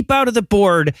arrows leap out of the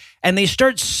board, and they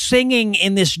start singing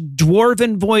in this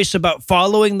dwarven voice about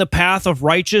following the path of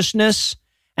righteousness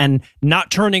and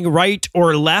not turning right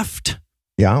or left.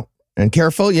 Yeah. And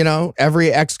careful, you know,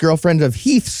 every ex-girlfriend of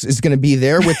Heath's is going to be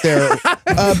there with their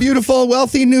beautiful,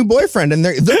 wealthy new boyfriend. And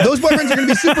those boyfriends are going to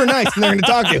be super nice and they're going to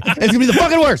talk to you. And it's going to be the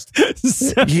fucking worst.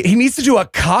 He needs to do a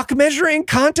cock measuring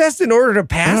contest in order to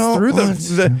pass through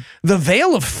the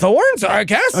Veil of Thorns, I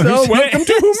guess. So welcome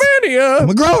to Hoomania. I'm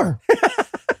a grower.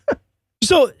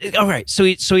 So, all right. So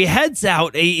he heads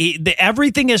out.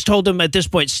 Everything has told him at this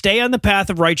point, stay on the path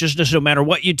of righteousness no matter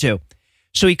what you do.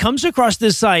 So he comes across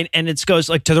this sign and it goes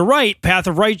like, to the right, path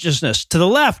of righteousness, to the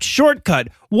left, shortcut.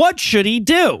 What should he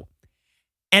do?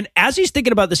 And as he's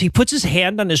thinking about this, he puts his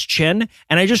hand on his chin,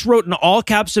 and I just wrote in all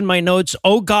caps in my notes,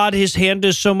 oh God, his hand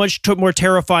is so much more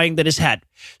terrifying than his head.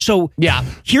 So yeah,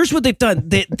 here's what they've done.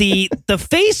 The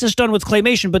face is done with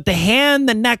claymation, but the hand,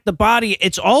 the neck, the body,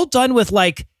 it's all done with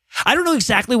like, I don't know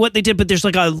exactly what they did, but there's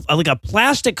like a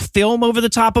plastic film over the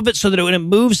top of it so that when it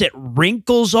moves, it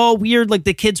wrinkles all weird, like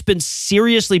the kid's been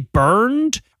seriously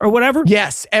burned or whatever.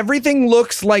 Yes, everything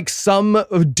looks like some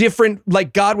different,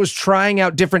 like God was trying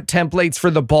out different templates for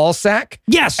the ball sack.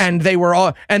 Yes. And they were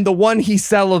all, and the one he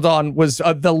settled on was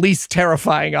the least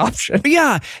terrifying option.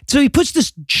 Yeah. So he puts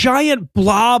this giant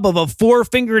blob of a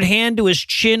 4-fingered hand to his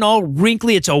chin, all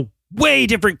wrinkly. It's a way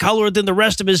different color than the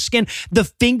rest of his skin. The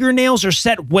fingernails are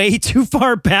set way too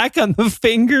far back on the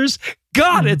fingers.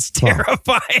 God, it's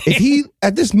terrifying. If he,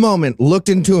 at this moment, looked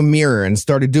into a mirror and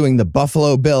started doing the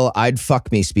Buffalo Bill, I'd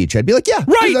fuck me speech, I'd be like, yeah,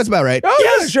 right. That's about right. Oh,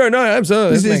 yes. Yeah, sure. No,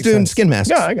 absolutely. He's doing skin masks.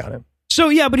 Yeah, I got it. So,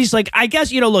 yeah, but he's like, I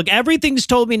guess, look, everything's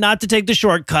told me not to take the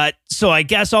shortcut, so I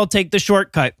guess I'll take the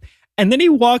shortcut. And then he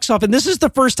walks off, and this is the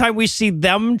first time we see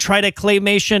them try to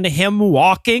claymation him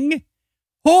walking.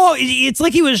 Oh, it's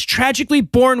like he was tragically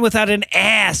born without an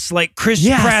ass, like Chris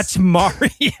Pratt's Mario.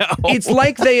 It's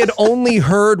like they had only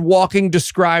heard walking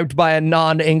described by a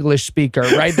non-English speaker,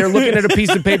 right? They're looking at a piece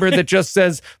of paper that just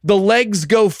says, the legs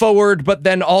go forward, but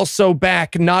then also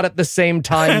back, not at the same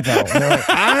time, though. And they're like,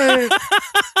 I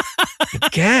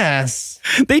guess.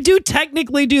 They do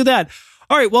technically do that.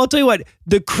 All right, well, I'll tell you what,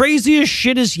 the craziest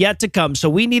shit is yet to come, so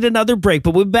we need another break,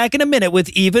 but we'll be back in a minute with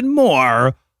even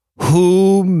more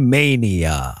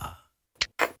Hoomania.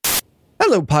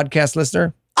 Hello, podcast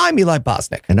listener. I'm Eli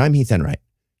Bosnick. And I'm Heath Enright.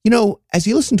 You know, as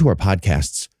you listen to our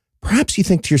podcasts, perhaps you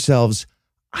think to yourselves,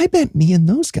 I bet me and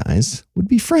those guys would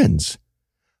be friends.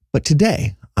 But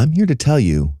today, I'm here to tell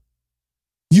you,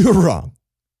 you're wrong.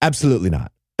 Absolutely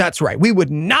not. That's right. We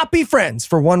would not be friends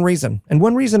for one reason, and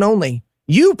one reason only.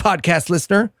 You, podcast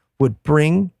listener, would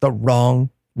bring the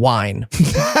wrong wine.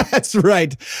 That's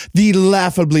right. The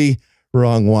laughably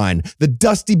wrong wine. The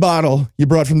dusty bottle you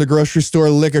brought from the grocery store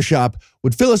liquor shop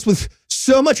would fill us with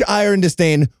so much ire and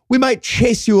disdain, we might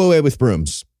chase you away with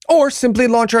brooms. Or simply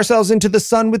launch ourselves into the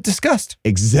sun with disgust.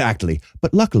 Exactly.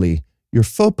 But luckily, your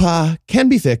faux pas can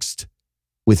be fixed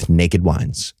with Naked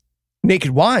Wines.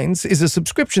 Naked Wines is a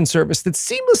subscription service that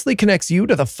seamlessly connects you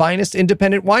to the finest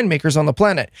independent winemakers on the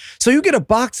planet. So you get a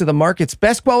box of the market's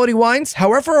best quality wines,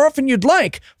 however often you'd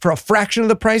like, for a fraction of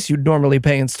the price you'd normally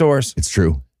pay in stores. It's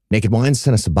true. Naked Wines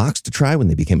sent us a box to try when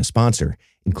they became a sponsor,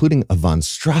 including a Von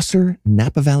Strasser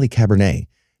Napa Valley Cabernet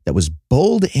that was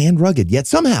bold and rugged, yet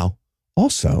somehow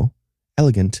also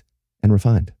elegant and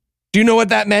refined. Do you know what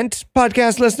that meant,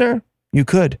 podcast listener? You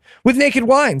could with Naked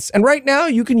Wines. And right now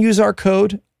you can use our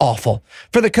code AWFUL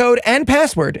for the code and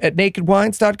password at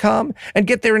nakedwines.com and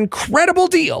get their incredible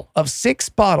deal of 6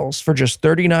 bottles for just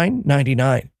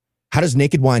 $39.99. How does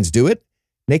Naked Wines do it?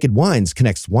 Naked Wines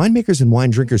connects winemakers and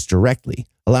wine drinkers directly,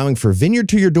 allowing for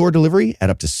vineyard-to-your-door delivery at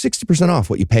up to 60% off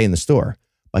what you pay in the store.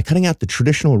 By cutting out the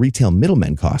traditional retail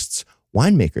middlemen costs,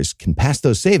 winemakers can pass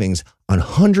those savings on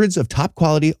hundreds of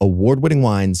top-quality, award-winning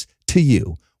wines to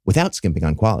you without skimping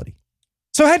on quality.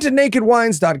 So head to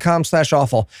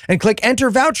nakedwines.com/awful and click Enter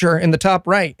Voucher in the top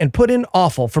right and put in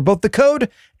AWFUL for both the code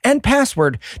and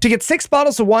password to get 6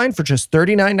 bottles of wine for just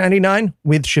 $39.99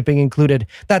 with shipping included.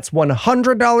 That's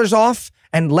 $100 off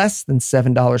and less than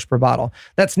 $7 per bottle.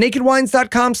 That's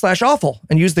nakedwines.com/awful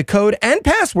and use the code and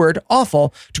password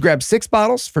awful to grab 6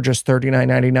 bottles for just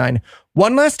 $39.99.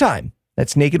 One last time.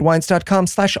 That's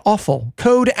nakedwines.com/awful.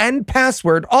 Code and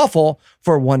password awful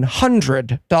for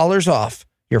 $100 off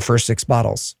your first 6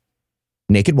 bottles.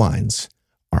 Naked Wines.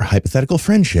 Our hypothetical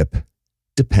friendship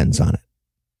depends on it.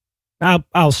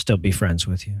 I'll still be friends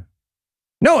with you.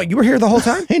 No, you were here the whole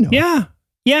time? I know. Yeah.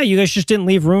 Yeah, you guys just didn't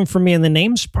leave room for me in the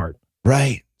names part.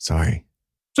 Right. Sorry.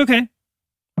 It's okay.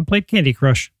 I played Candy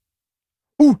Crush.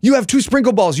 Ooh, you have 2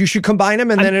 sprinkle balls. You should combine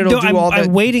them and then it'll do all the...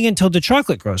 I'm waiting until the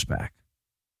chocolate grows back.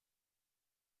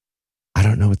 I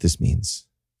don't know what this means.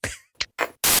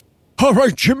 All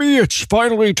right, Jimmy, it's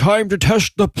finally time to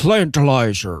test the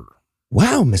plantalizer.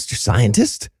 Wow, Mr.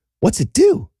 Scientist. What's it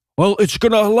do? Well, it's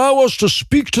going to allow us to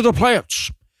speak to the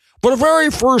plants. For the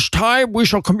very first time, we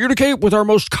shall communicate with our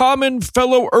most common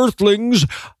fellow earthlings,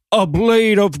 a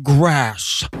blade of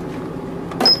grass.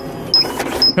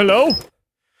 Hello?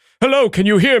 Hello, can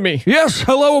you hear me? Yes,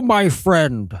 hello, my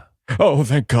friend. Oh,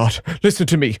 thank God. Listen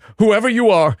to me. Whoever you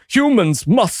are, humans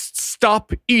must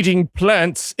stop eating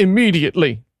plants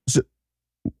immediately.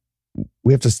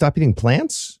 We have to stop eating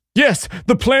plants? Yes,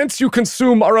 the plants you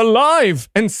consume are alive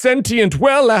and sentient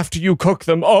well after you cook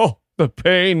them. Oh, the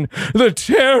pain, the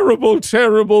terrible,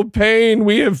 terrible pain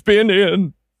we have been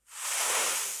in.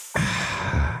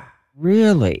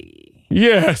 Really?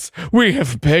 Yes, we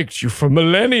have begged you for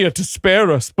millennia to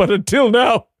spare us, but until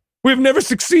now, we've never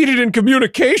succeeded in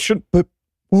communication. But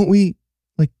won't we,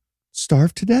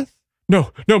 starve to death?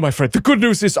 No, my friend. The good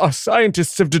news is our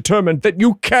scientists have determined that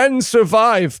you can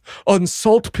survive on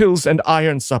salt pills and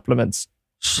iron supplements.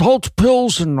 Salt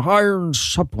pills and iron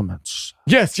supplements.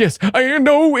 Yes. I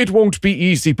know it won't be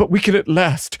easy, but we can at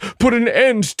last put an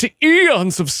end to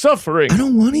eons of suffering. I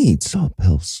don't want to eat salt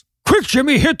pills. Quick,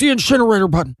 Jimmy, hit the incinerator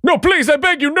button. No, please, I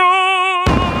beg you, no!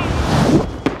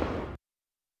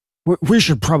 We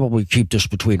should probably keep this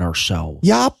between ourselves.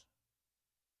 Yup.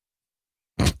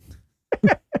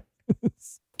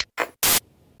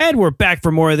 And we're back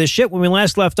for more of this shit. When we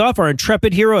last left off, our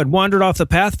intrepid hero had wandered off the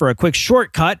path for a quick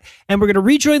shortcut, and we're going to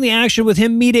rejoin the action with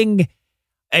him meeting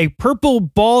a purple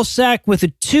ball sack with a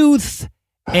tooth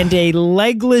and a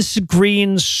legless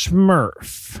green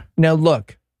Smurf. Now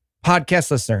look, podcast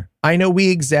listener, I know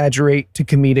we exaggerate to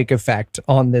comedic effect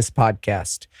on this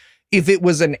podcast. If it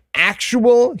was an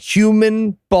actual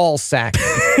human ball sack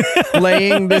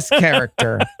playing this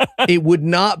character, it would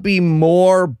not be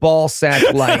more ball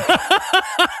sack-like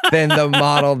than the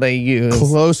model they use.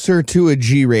 Closer to a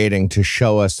G rating to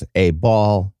show us a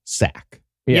ball sack.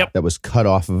 Yep. That was cut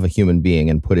off of a human being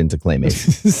and put into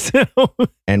claymation.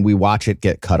 And we watch it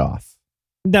get cut off.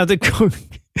 Now, the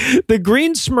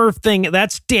green Smurf thing,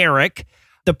 that's Derek.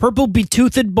 The purple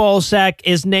betoothed ball sack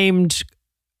is named...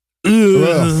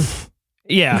 Ugh.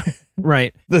 Yeah,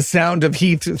 right. The sound of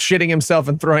Heath shitting himself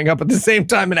and throwing up at the same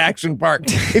time in Action Park.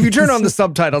 If you turn on the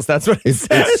subtitles, that's what it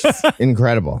says. It's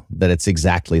incredible that it's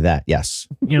exactly that. Yes.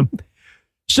 Yeah.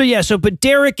 But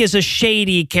Derek is a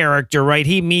shady character, right?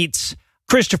 He meets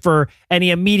Christopher and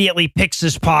he immediately picks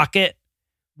his pocket.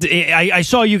 I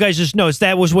saw you guys' notes.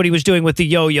 That was what he was doing with the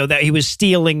yo-yo, that he was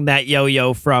stealing that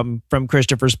yo-yo from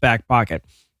Christopher's back pocket.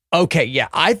 Okay, yeah.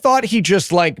 I thought he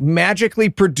just magically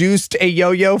produced a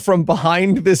yo-yo from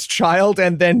behind this child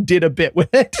and then did a bit with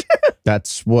it.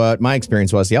 That's what my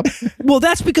experience was. Yep. Well,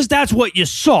 that's because that's what you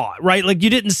saw, right? Like, you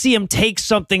didn't see him take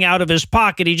something out of his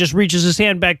pocket. He just reaches his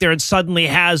hand back there and suddenly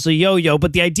has a yo-yo.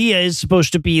 But the idea is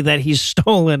supposed to be that he's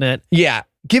stolen it. Yeah.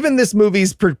 Given this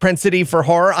movie's propensity for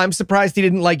horror, I'm surprised he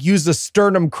didn't use a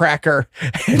sternum cracker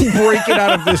and break it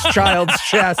out of this child's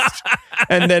chest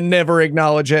and then never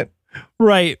acknowledge it.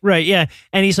 Right, yeah.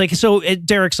 And he's like, so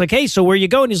Derek's like, hey, so where you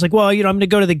going? He's like, well, I'm going to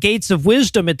go to the Gates of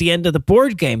Wisdom at the end of the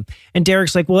board game. And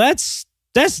Derek's like, well, that's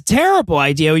a terrible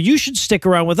idea. You should stick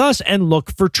around with us and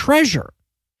look for treasure.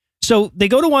 So they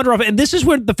go to wander off. And this is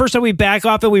when the first time we back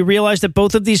off and we realize that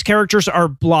both of these characters are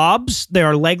blobs. They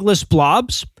are legless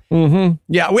blobs. Mm-hmm.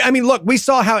 Yeah, look, we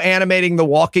saw how animating the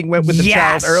walking went with the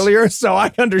child earlier, so I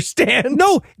understand.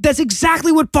 No, that's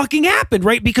exactly what fucking happened,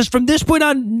 right? Because from this point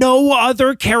on, no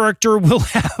other character will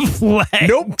have legs.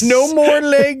 Nope, no more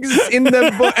legs in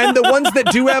the and the ones that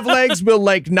do have legs will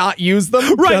not use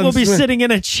them. Right, we'll be sitting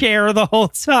in a chair the whole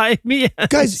time. Yes.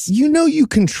 Guys, you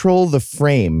control the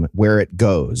frame where it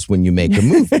goes when you make a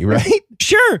movie, right?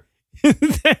 Sure.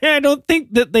 I don't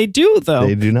think that they do, though.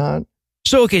 They do not.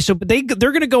 So, okay, so they're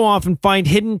going to go off and find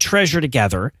hidden treasure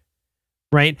together.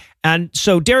 right? And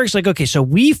so Derek's like, okay, so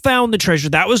we found the treasure.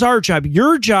 That was our job.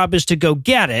 Your job is to go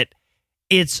get it.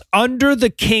 It's under the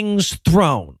king's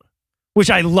throne, which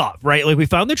I love, right? Like, we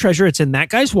found the treasure. It's in that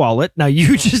guy's wallet. Now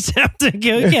you just have to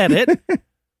go get it.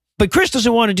 But Chris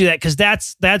doesn't want to do that because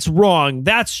that's wrong.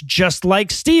 That's just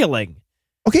like stealing.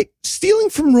 Okay, stealing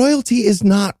from royalty is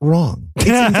not wrong. It's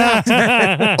in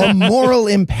fact a moral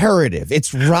imperative.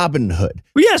 It's Robin Hood.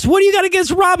 Yes, what do you got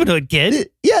against Robin Hood, kid?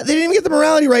 Yeah, they didn't even get the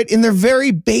morality right. In their very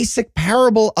basic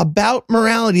parable about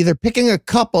morality, they're picking a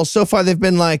couple. So far, they've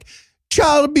been like,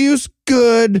 child abuse,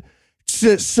 good.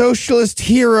 Socialist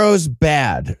heroes,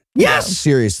 bad. Yes. No,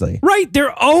 seriously. Right,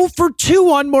 they're 0 for 2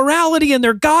 on morality in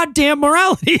their goddamn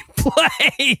morality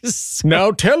plays.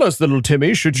 Now tell us, little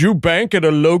Timmy, should you bank at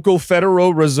a local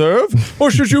Federal Reserve or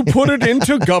should you put it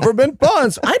into government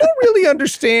bonds? I don't really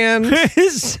understand.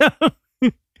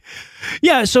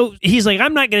 So he's like,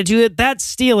 I'm not going to do it. That's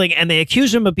stealing. And they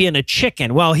accuse him of being a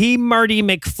chicken. Well, he Marty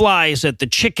McFlies at the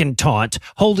chicken taunt.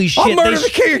 Holy shit. I'll murder the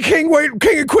king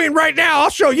and queen right now. I'll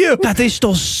show you. God, they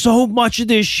stole so much of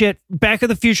this shit. Back to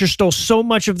the Future stole so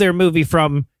much of their movie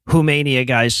from Hoomania,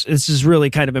 guys. This is really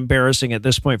kind of embarrassing at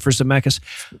this point for Zemeckis.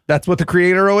 That's what the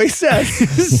creator always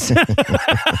says.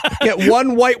 Get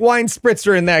one white wine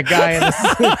spritzer in that guy, and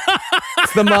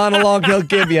it's the monologue he'll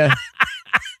give you.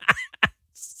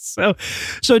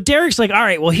 So Derek's like, all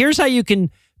right, well, here's how you can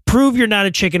prove you're not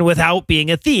a chicken without being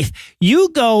a thief. You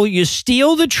go, you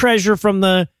steal the treasure from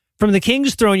the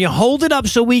king's throne, you hold it up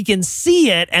so we can see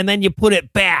it, and then you put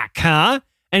it back, huh?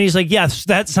 And he's like, yes,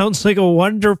 that sounds like a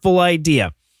wonderful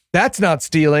idea. That's not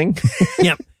stealing.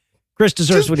 Yep. Chris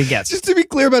deserves what he gets. Just to be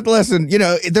clear about the lesson,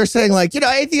 they're saying like,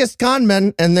 atheist con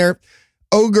men and their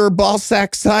ogre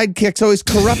ballsack sidekicks always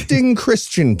corrupting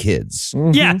Christian kids.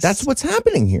 Yes. That's what's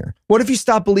happening here. What if you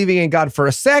stop believing in God for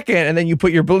a second and then you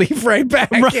put your belief right back?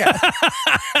 Right. Yeah.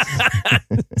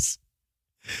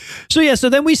 So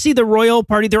then we see the royal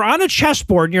party. They're on a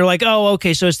chessboard, and you're like, oh,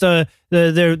 okay, so it's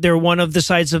they're one of the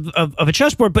sides of a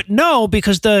chessboard. But no,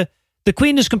 because the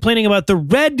queen is complaining about the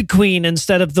red queen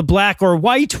instead of the black or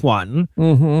white one.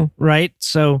 Right?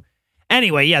 So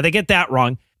anyway, yeah, they get that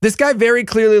wrong. This guy very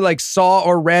clearly like saw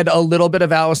or read a little bit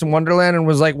of Alice in Wonderland and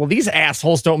was like, well, these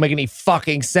assholes don't make any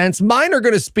fucking sense. Mine are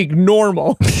going to speak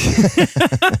normal.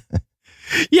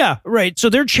 Yeah, right.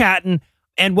 So they're chatting,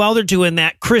 and while they're doing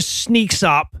that, Chris sneaks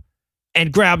up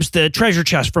and grabs the treasure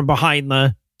chest from behind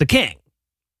the king.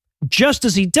 Just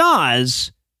as he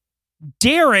does,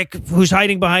 Derek, who's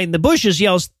hiding behind the bushes,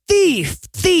 yells, thief,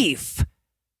 thief.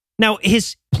 Now,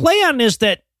 his plan is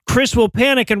that Chris will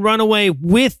panic and run away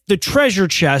with the treasure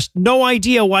chest. No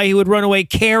idea why he would run away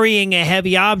carrying a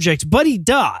heavy object, but he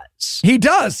does. He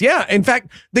does, yeah. In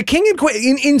fact, the king and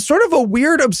queen, in sort of a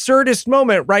weird, absurdist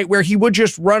moment, right, where he would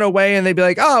just run away and they'd be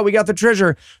like, oh, we got the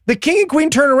treasure. The king and queen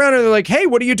turn around and they're like, hey,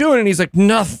 what are you doing? And he's like,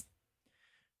 nothing.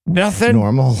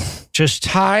 Normal. Just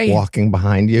hi. Walking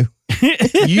behind you.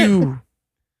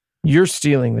 You're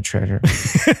stealing the treasure.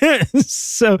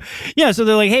 So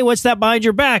they're like, hey, what's that behind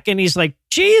your back? And he's like,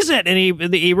 cheese it. And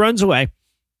he runs away.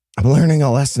 I'm learning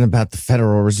a lesson about the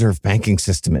Federal Reserve banking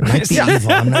system. It might be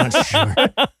evil. I'm not sure.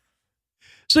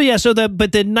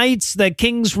 But the knights, the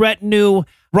king's retinue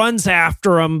runs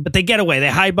after them, but they get away. They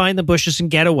hide behind the bushes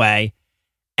and get away.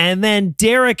 And then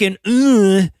Derek and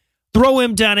throw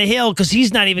him down a hill because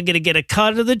he's not even going to get a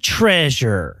cut of the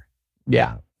treasure.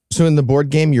 Yeah. So in the board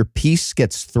game, your piece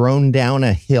gets thrown down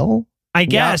a hill? I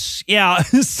guess, yeah.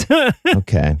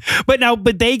 Okay.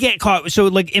 But they get caught. So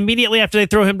like immediately after they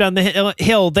throw him down the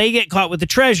hill, they get caught with the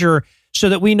treasure so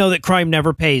that we know that crime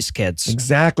never pays, kids.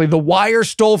 Exactly. The Wire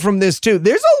stole from this too.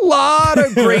 There's a lot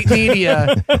of great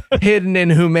media hidden in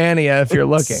Hoomania if you're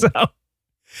looking.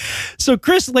 So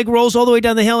Chris like rolls all the way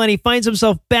down the hill and he finds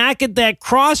himself back at that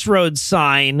crossroads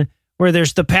sign where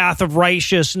there's the path of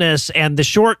righteousness and the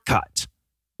shortcut.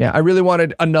 Yeah, I really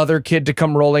wanted another kid to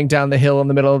come rolling down the hill in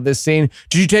the middle of this scene.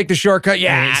 Did you take the shortcut?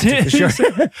 Yeah, I took the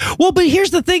shortcut. Well, but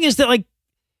here's the thing is that like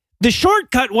the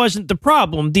shortcut wasn't the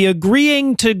problem. The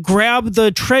agreeing to grab the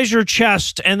treasure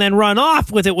chest and then run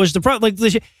off with it was the problem.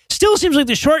 Like, still seems like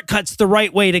the shortcut's the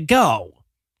right way to go,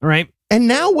 right? And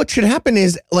now what should happen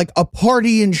is like a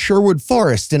party in Sherwood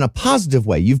Forest in a positive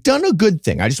way. You've done a good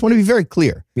thing. I just want to be very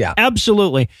clear. Yeah,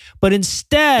 absolutely. But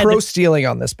instead, pro stealing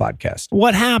on this podcast.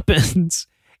 What happens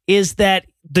is that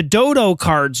the dodo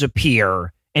cards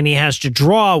appear and he has to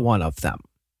draw one of them.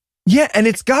 Yeah, and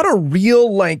it's got a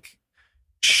real like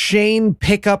Shane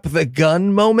pick up the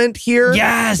gun moment here.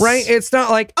 Yes. Right? It's not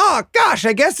like, oh gosh,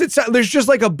 I guess there's just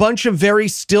like a bunch of very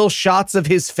still shots of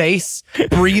his face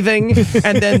breathing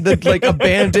and then the like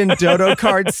abandoned dodo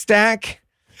card stack.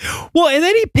 Well, and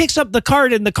then he picks up the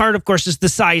card, and the card, of course, is the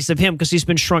size of him because he's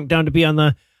been shrunk down to be in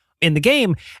the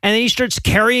game. And then he starts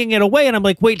carrying it away, and I'm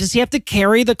like, wait, does he have to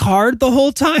carry the card the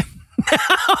whole time?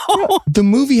 No. The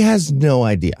movie has no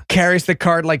idea. Carries the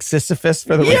card like Sisyphus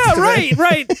for the Yeah,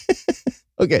 right.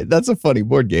 Okay, that's a funny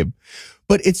board game.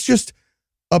 But it's just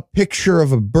a picture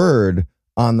of a bird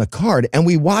on the card. And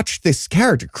we watch this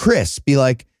character, Chris, be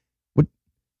like, what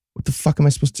the fuck am I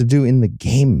supposed to do in the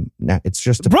game? Now, it's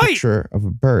just a picture of a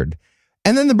bird.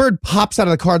 And then the bird pops out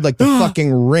of the card like the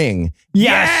fucking ring.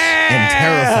 Yes. And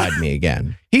terrified me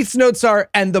again. Heath's notes are,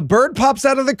 and the bird pops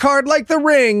out of the card like the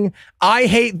ring. I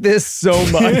hate this so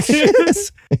much.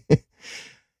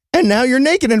 And now you're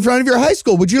naked in front of your high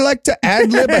school. Would you like to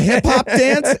ad-lib a hip-hop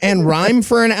dance and rhyme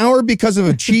for an hour because of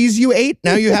a cheese you ate?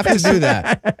 Now you have to do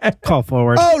that. Call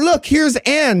forward. Oh, look, here's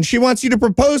Anne. She wants you to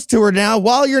propose to her now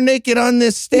while you're naked on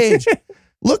this stage.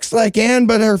 Looks like Anne,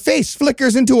 but her face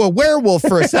flickers into a werewolf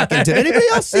for a second. Did anybody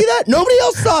else see that? Nobody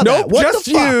else saw that. Nope, What just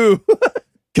the fuck? you.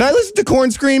 Can I listen to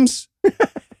corn screams?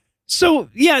 So,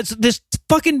 yeah, it's this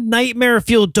fucking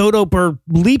nightmare-fueled dodo bird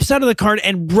leaps out of the card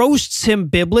and roasts him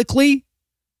biblically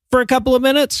for a couple of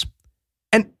minutes.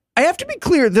 And I have to be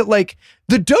clear that, like,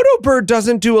 the dodo bird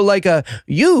doesn't do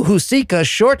you who seek a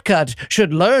shortcut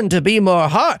should learn to be more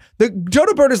hard. The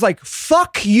dodo bird is like,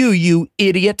 fuck you, you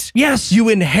idiot. Yes. You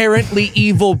inherently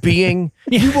evil being.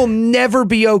 You will never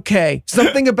be okay.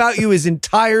 Something about you is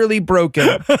entirely broken.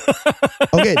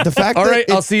 Okay, the fact All that right,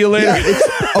 I'll see you later.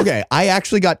 Okay, I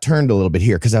actually got turned a little bit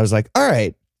here because I was like, all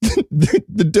right,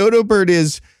 the dodo bird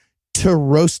is to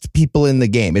roast people in the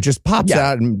game. It just pops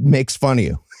out and makes fun of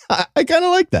you. I kind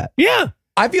of like that. Yeah.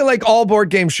 I feel like all board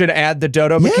games should add the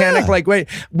dodo mechanic. Like, wait,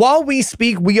 while we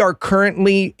speak, we are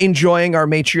currently enjoying our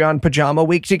Matreon pajama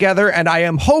week together, and I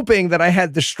am hoping that I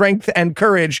had the strength and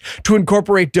courage to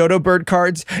incorporate dodo bird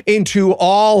cards into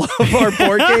all of our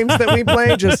board games that we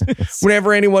play. Just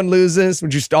whenever anyone loses, we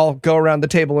just all go around the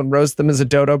table and roast them as a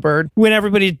dodo bird. When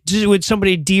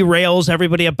somebody derails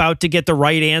everybody about to get the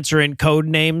right answer in code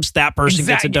names, that person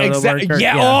gets a dodo bird card.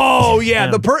 Yeah. Oh, yeah.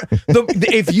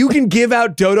 If you can give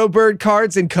out dodo bird cards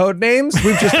and code names,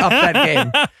 we've just upped that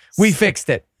game. We fixed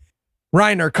it.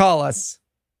 Reiner, call us.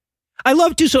 I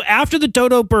love to. So after the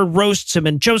dodo bird roasts him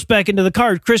and jumps back into the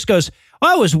card, Chris goes,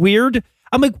 well, that was weird.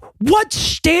 I'm like, what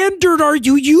standard are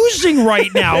you using right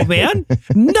now, man?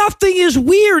 Nothing is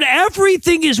weird.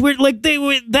 Everything is weird. Like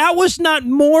that was not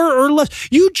more or less.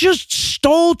 You just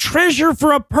stole treasure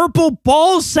for a purple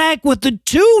ball sack with a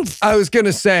tooth. I was going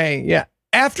to say, yeah.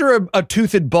 After a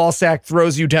toothed ball sack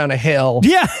throws you down a hill.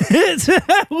 Yeah, it's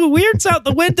weird's out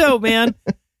the window, man.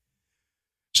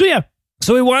 So yeah,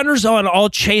 so he wanders on, all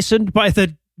chastened by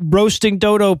the roasting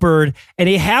dodo bird, and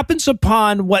he happens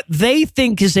upon what they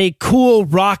think is a cool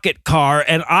rocket car,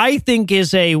 and I think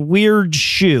is a weird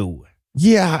shoe.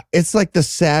 Yeah, it's like the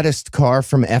saddest car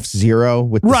from F-Zero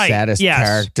with the saddest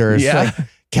characters. Yeah. Like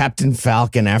Captain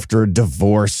Falcon after a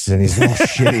divorce, and he's all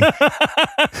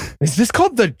shitty. Is this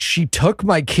called the She Took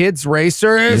My Kids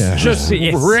Racer? It's just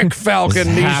Rick Falcon It's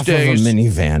these half days. of a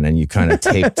minivan, and you kind of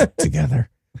taped it together.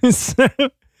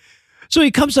 So he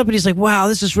comes up and he's like, wow,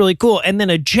 this is really cool. And then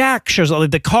a jack shows up,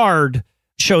 like the card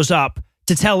shows up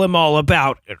to tell him all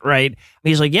about it, right? And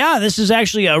he's like, yeah, this is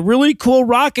actually a really cool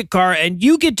rocket car, and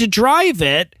you get to drive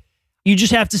it. You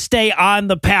just have to stay on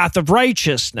the path of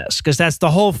righteousness, because that's the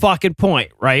whole fucking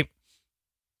point, right?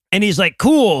 And he's like,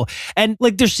 cool. And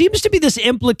like, there seems to be this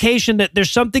implication that there's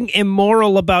something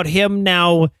immoral about him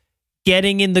now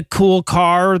getting in the cool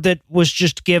car that was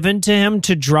just given to him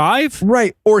to drive.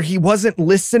 Right. Or he wasn't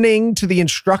listening to the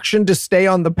instruction to stay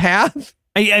on the path.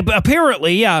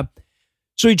 Apparently, yeah.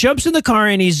 So he jumps in the car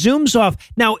and he zooms off.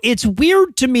 Now, it's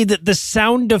weird to me that the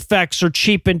sound effects are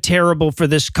cheap and terrible for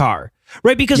this car.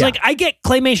 Right, because like I get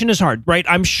claymation is hard, right?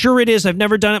 I'm sure it is. I've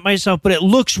never done it myself, but it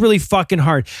looks really fucking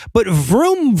hard. But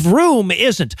vroom vroom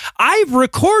isn't. I've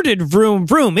recorded vroom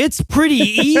vroom. It's pretty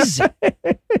easy.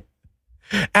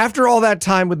 After all that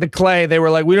time with the clay, they were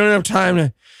like, we don't have time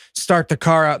to start the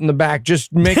car out in the back.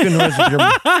 Just make a noise with your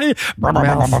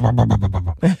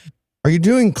mouth. Are you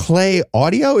doing clay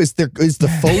audio? Is the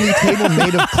Foley table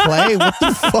made of clay? What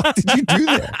the fuck did you do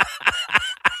there?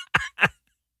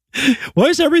 Why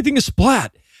is everything a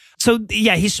splat? So,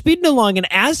 yeah, he's speeding along, and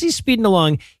as he's speeding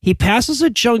along, he passes a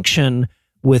junction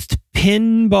with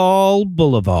Pinball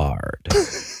Boulevard.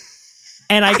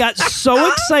 And I got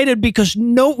so excited because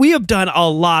we have done a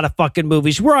lot of fucking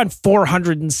movies. We're on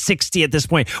 460 at this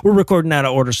point. We're recording out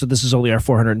of order, so this is only our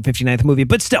 459th movie.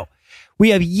 But still, we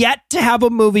have yet to have a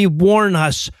movie warn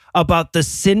us about the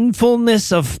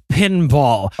sinfulness of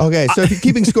pinball. Okay, so if you're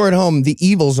keeping score at home, the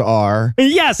evils are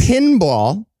Yes.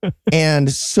 pinball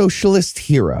and socialist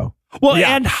hero. Well,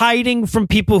 and hiding from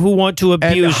people who want to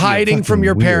abuse And hiding you. from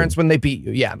your Fucking parents when they beat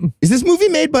you. Yeah. Is this movie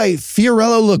made by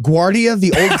Fiorello LaGuardia,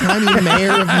 the old-timey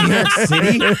mayor of New York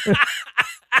City?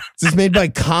 Is this made by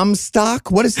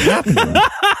Comstock? What is happening?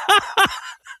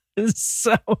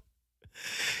 So,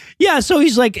 yeah, so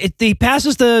he's like, he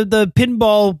passes the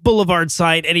Pinball Boulevard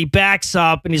site and he backs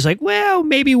up and he's like, well,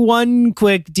 maybe one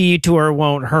quick detour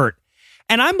won't hurt.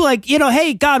 And I'm like,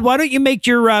 hey, God, why don't you make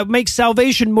your make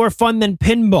salvation more fun than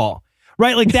pinball?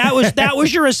 Right? Like that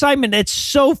was your assignment. It's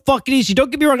so fucking easy. Don't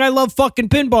get me wrong, I love fucking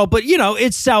pinball, but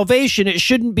it's salvation. It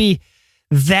shouldn't be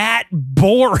that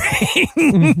boring.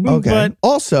 Okay. But,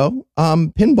 also,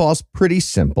 pinball's pretty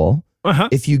simple.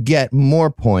 If you get more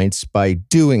points by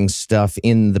doing stuff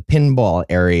in the pinball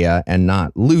area and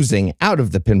not losing out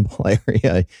of the pinball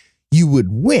area, you would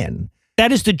win.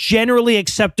 that is the generally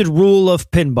accepted rule of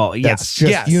pinball. That's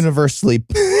Yes. just universally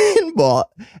pinball.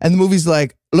 And the movie's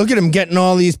like, look at him getting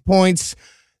all these points.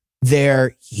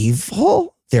 They're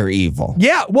evil. They're evil.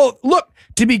 Yeah, well, look,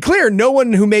 to be clear, no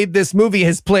one who made this movie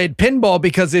has played pinball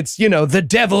because it's, the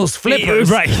devil's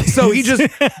flippers. Right. So he just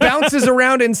bounces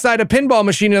around inside a pinball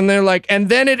machine and they're like, and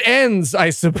then it ends, I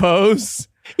suppose.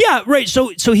 Yeah, right. So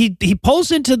he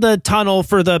pulls into the tunnel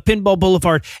for the Pinball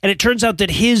Boulevard, and it turns out that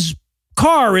his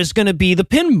car is going to be the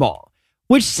pinball,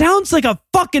 which sounds like a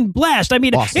fucking blast. I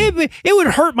mean, Awesome. it would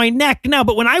hurt my neck now,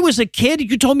 but when I was a kid,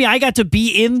 you told me I got to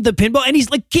be in the pinball, and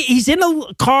he's in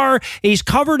a car, he's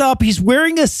covered up, he's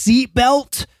wearing a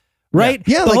seatbelt, right?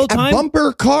 Yeah, the like whole at time.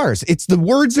 bumper cars. It's the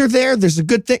words are there. There's a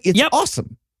good thing. It's Yep.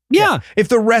 awesome. Yeah. If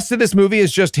the rest of this movie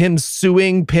is just him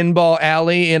suing Pinball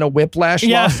Alley in a whiplash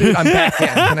Yeah. lawsuit, I'm back in.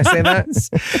 Can I say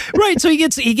that? Right. So he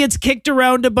gets kicked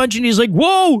around a bunch, and he's like,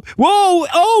 "Whoa,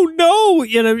 oh no!"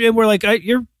 And we're like,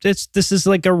 "This is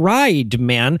like a ride,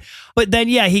 man." But then,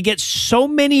 yeah, he gets so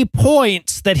many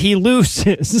points that he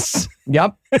loses.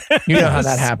 Yep. You know how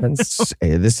that happens.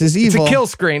 This is It's evil. a kill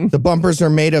screen. The bumpers are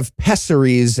made of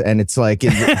pessaries, and it's like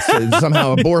it's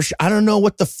somehow abortion. I don't know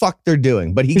what the fuck they're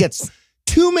doing, but he gets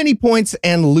too many points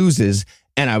and loses.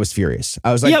 And I was furious.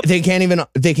 I was like, Yep. they can't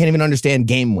even understand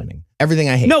game winning. Everything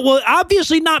I hate. No, well,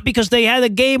 obviously not, because they had a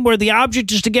game where the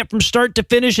object is to get from start to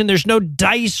finish, and there's no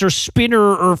dice or spinner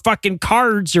or fucking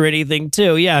cards or anything,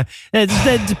 too. Yeah,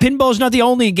 pinball's not the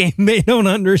only game they don't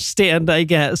understand, I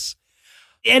guess.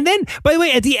 And then, by the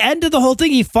way, at the end of the whole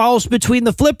thing, he falls between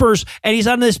the flippers, and he's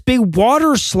on this big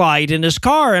water slide in his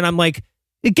car, and I'm like,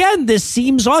 again, this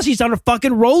seems awesome. He's on a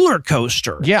fucking roller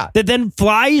coaster. Yeah. That then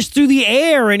flies through the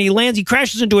air, and he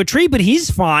crashes into a tree, but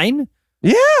he's fine.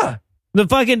 Yeah.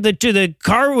 The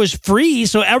car was free,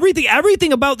 so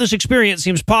everything about this experience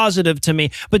seems positive to me.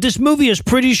 But this movie is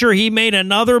pretty sure he made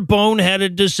another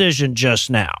boneheaded decision just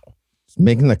now.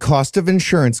 Making the cost of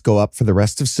insurance go up for the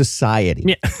rest of society.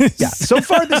 Yeah, Yeah. So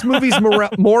far, this movie's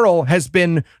moral has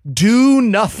been do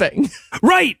nothing.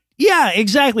 right. Yeah,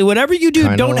 exactly. Whatever you do,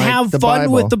 Kinda don't like have the fun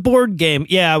Bible. with the board game.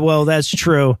 Yeah, well, that's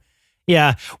true.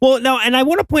 Yeah. Well, no, and I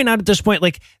want to point out at this point,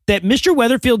 like, that Mr.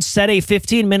 Weatherfield set a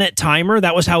 15-minute timer.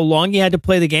 That was how long he had to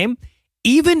play the game.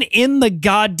 Even in the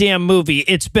goddamn movie,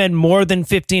 it's been more than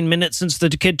 15 minutes since the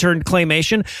kid turned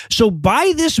claymation. So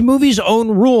by this movie's own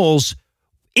rules,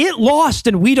 it lost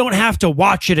and we don't have to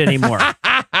watch it anymore.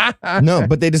 No,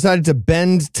 but they decided to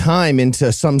bend time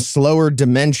into some slower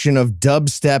dimension of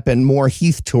dubstep and more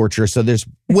Heath torture. So there's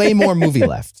way more movie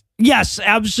left. Yes,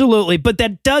 absolutely. But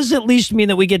that does at least mean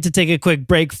that we get to take a quick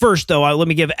break. First, though, let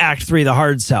me give Act 3 the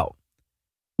hard sell.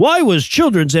 Why was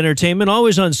children's entertainment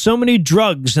always on so many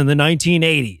drugs in the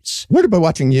 1980s? Learned by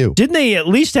watching you. Didn't they at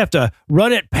least have to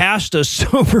run it past a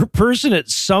sober person at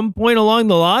some point along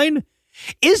the line?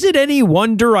 Is it any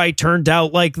wonder I turned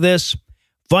out like this?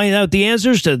 Find out the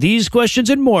answers to these questions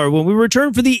and more when we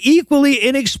return for the equally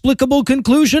inexplicable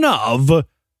conclusion of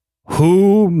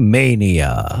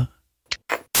Hoomania.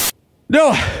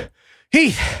 No.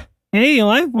 Heath. Hey,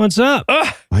 Eli, what's up?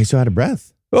 Why are you so out of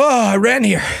breath? Oh, I ran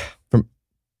here.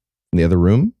 In the other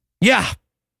room? Yeah.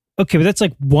 Okay, but that's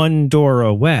like one door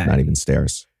away. Not even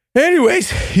stairs.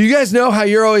 Anyways, you guys know how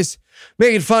you're always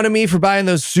making fun of me for buying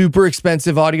those super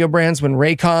expensive audio brands when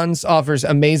Raycons offers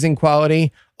amazing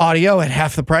quality audio at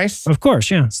half the price? Of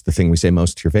course, yeah. It's the thing we say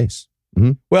most to your face.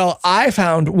 Well, I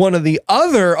found one of the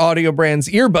other audio brands'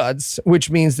 earbuds, which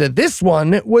means that this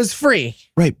one was free.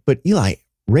 Right, but Eli,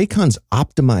 Raycon's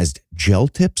optimized gel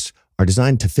tips are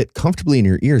designed to fit comfortably in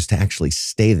your ears to actually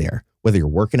stay there, whether you're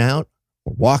working out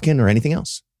or walking or anything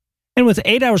else. And with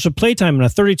 8 hours of playtime and a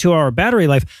 32-hour battery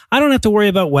life, I don't have to worry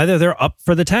about whether they're up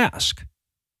for the task.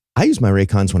 I use my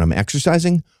Raycons when I'm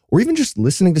exercising or even just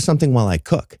listening to something while I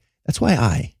cook. That's why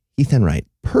I, Heath Enright,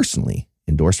 personally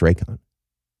endorse Raycon.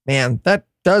 Man, that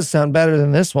does sound better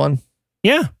than this one.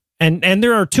 Yeah, and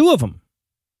there are 2 of them.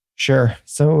 Sure.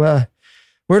 So,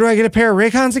 where do I get a pair of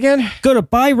Raycons again? Go to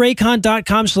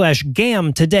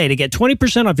buyraycon.com/GAM today to get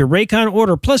 20% off your Raycon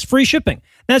order plus free shipping.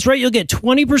 That's right, you'll get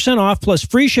 20% off plus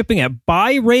free shipping at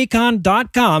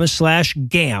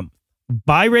buyraycon.com/GAM.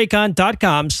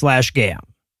 buyraycon.com/GAM.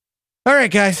 All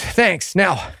right, guys, thanks.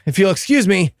 Now, if you'll excuse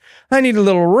me, I need a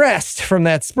little rest from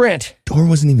that sprint. Door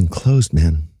wasn't even closed,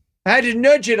 man. I had to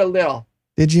nudge it a little.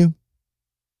 Did you?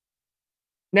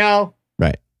 No.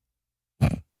 Right.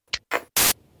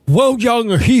 Well,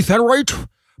 young Heath Enright,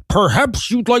 perhaps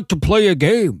you'd like to play a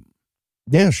game.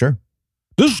 Yeah, sure.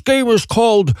 This game is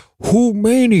called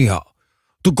Hoomania.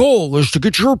 The goal is to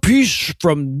get your piece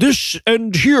from this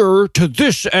end here to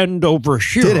this end over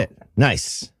here. Did it.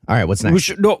 Nice. All right, what's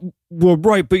next? Well,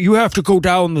 right, but you have to go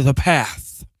down the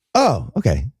path. Oh,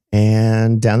 okay.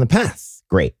 And down the path.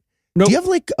 Great. No, do you have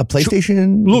like a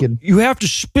PlayStation? Look, you have to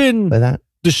spin like that?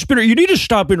 The spinner. You need to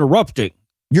stop interrupting.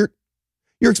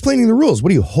 You're explaining the rules.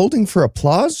 What are you holding for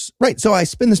applause? Right. So I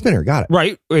spin the spinner. Got it.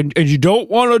 Right. And you don't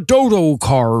want a dodo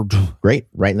card. Great.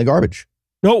 Right in the garbage.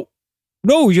 No,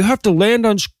 you have to land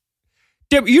on.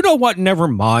 Damn, you know what? Never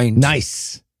mind.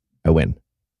 Nice. I win.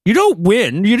 You don't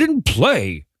win. You didn't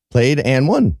play. Played and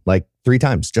won like 3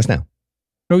 times just now.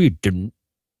 No, you didn't.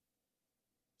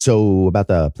 So about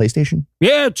the PlayStation?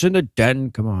 Yeah, it's in the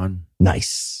den. Come on.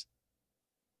 Nice.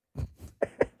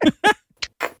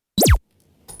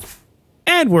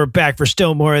 And we're back for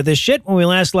still more of this shit. When we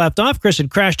last left off, Chris had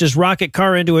crashed his rocket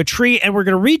car into a tree, and we're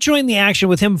going to rejoin the action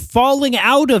with him falling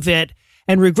out of it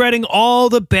and regretting all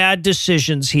the bad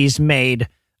decisions he's made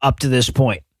up to this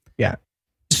point. Yeah.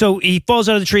 So he falls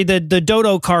out of the tree. The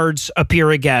dodo cards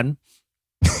appear again.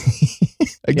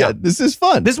 Again, this is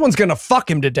fun. This one's going to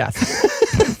fuck him to death.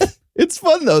 It's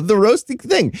fun, though. The roasting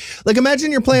thing. Like,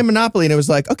 imagine you're playing Monopoly and it was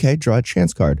like, okay, draw a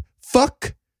chance card.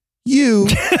 Fuck you,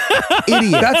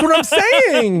 idiot. That's what I'm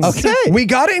saying. Okay. We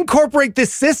got to incorporate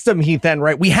this system, Heath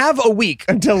Enright. We have a week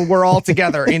until we're all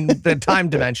together in the time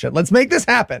dimension. Let's make this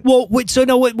happen. Well, so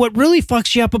no, what really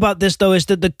fucks you up about this, though, is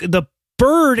that the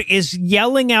bird is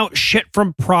yelling out shit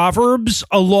from Proverbs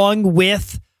along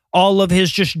with all of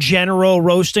his just general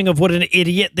roasting of what an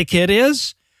idiot the kid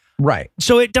is. Right.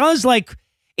 So it does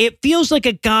it feels like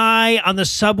a guy on the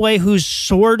subway who's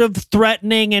sort of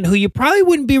threatening and who you probably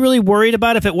wouldn't be really worried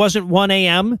about if it wasn't 1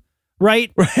 a.m.,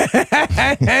 right?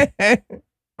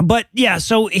 But yeah,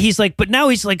 so he's like, but now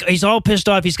he's all pissed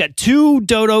off. He's got 2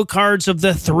 dodo cards of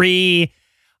the 3,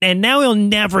 and now he'll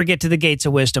never get to the gates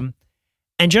of wisdom.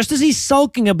 And just as he's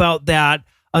sulking about that,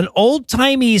 an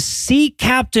old-timey sea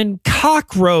captain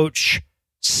cockroach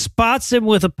spots him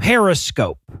with a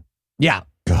periscope. Yeah.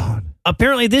 God.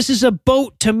 Apparently, this is a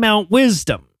boat to Mount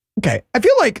Wisdom. Okay. I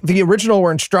feel like the original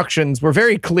instructions were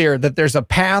very clear that there's a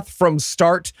path from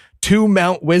start to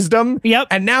Mount Wisdom. Yep.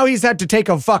 And now he's had to take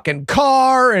a fucking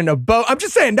car and a boat. I'm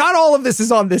just saying, not all of this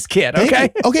is on this kid,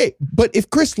 okay? Okay, but if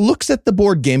Chris looks at the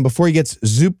board game before he gets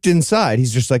zooped inside,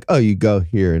 he's just like, oh, you go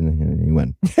here and you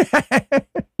win.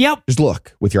 Yep. Just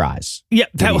look with your eyes. Yep.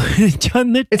 That would have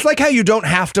done the. It's like how you don't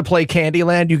have to play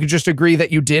Candyland. You could just agree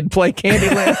that you did play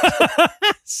Candyland.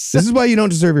 This is why you don't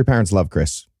deserve your parents' love,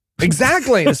 Chris.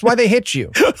 Exactly. That's why they hit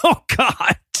you. Oh,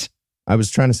 God. I was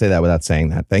trying to say that without saying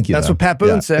that. Thank you. That's though. what Pat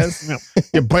Boone says.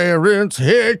 Your parents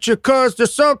hit you because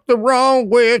there's something wrong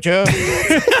with you.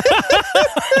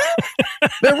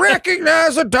 They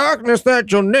recognize a darkness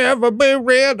that you'll never be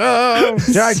rid of.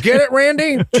 Did I get it,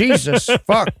 Randy? Jesus,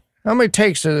 fuck. How many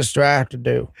takes of this do I have to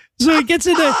do? So he gets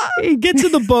in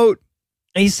the boat.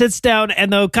 And he sits down,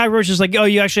 and the cockroach is like, oh,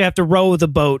 you actually have to row the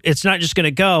boat. It's not just going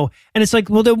to go. And it's like,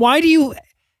 well, then why do you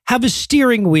have a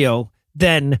steering wheel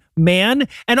then, man?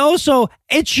 And also,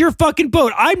 it's your fucking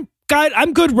boat. I'm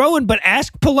good rowing, but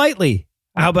ask politely.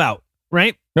 How about,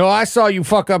 right? No, I saw you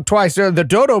fuck up twice. The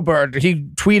dodo bird, he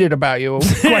tweeted about you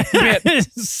quite a bit.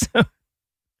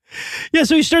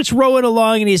 So he starts rowing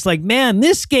along, and he's like, man,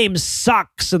 this game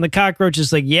sucks. And the cockroach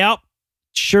is like, yep.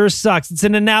 Sure sucks. It's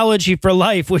an analogy for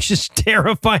life, which is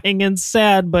terrifying and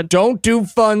sad, but don't do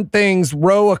fun things.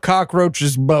 Row a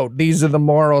cockroach's boat. These are the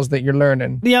morals that you're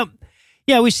learning. Yep.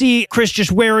 Yeah, we see Chris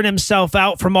just wearing himself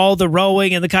out from all the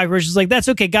rowing, and the cockroach is like, that's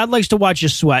okay. God likes to watch you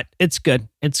sweat. It's good.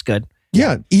 It's good.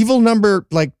 Yeah, evil number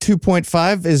like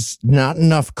 2.5 is not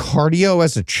enough cardio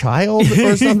as a child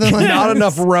or something like that. Not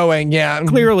enough rowing, yeah.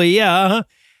 Clearly, yeah.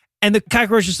 And the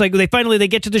cockroach is like, they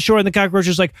get to the shore and the cockroach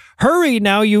is like, hurry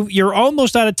now, you're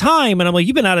almost out of time. And I'm like,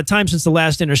 you've been out of time since the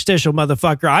last interstitial,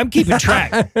 motherfucker. I'm keeping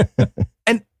track.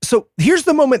 And so here's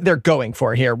the moment they're going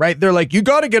for here, right? They're like, you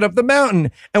got to get up the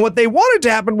mountain. And what they wanted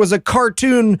to happen was a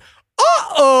cartoon,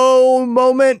 uh-oh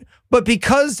moment. But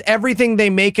because everything they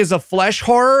make is a flesh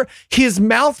horror, his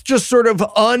mouth just sort of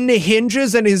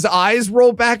unhinges and his eyes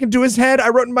roll back into his head. I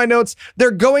wrote in my notes,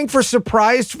 they're going for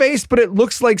surprised face, but it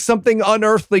looks like something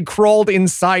unearthly crawled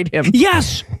inside him.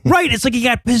 Yes, right. It's like he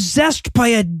got possessed by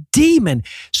a demon.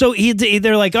 So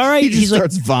they're like, all right. He just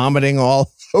starts vomiting all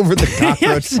over the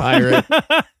cockroach pirate.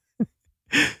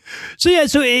 So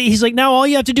he's like, now all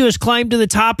you have to do is climb to the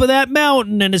top of that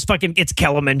mountain, and it's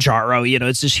Kilimanjaro,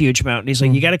 it's this huge mountain. He's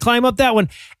like, you got to climb up that one.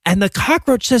 And the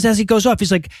cockroach says as he goes off,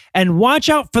 he's like, and watch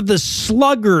out for the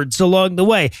sluggards along the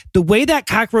way. The way that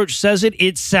cockroach says it,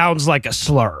 it sounds like a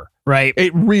slur, right?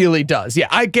 It really does. Yeah,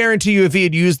 I guarantee you if he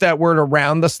had used that word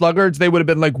around the sluggards, they would have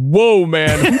been like, whoa,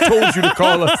 man, who told you to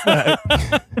call us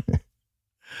that?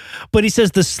 But he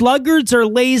says the sluggards are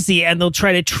lazy and they'll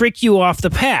try to trick you off the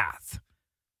path.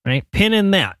 Right? Pin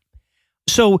in that.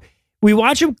 So we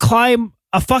watch him climb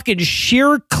a fucking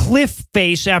sheer cliff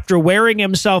face after wearing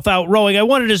himself out rowing. I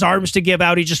wanted his arms to give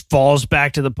out. He just falls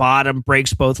back to the bottom,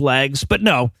 breaks both legs. But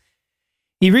no.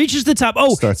 He reaches the top.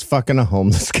 Oh. Starts fucking a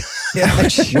homeless guy. Yeah.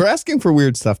 We're asking for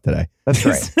weird stuff today. That's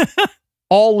right.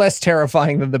 All less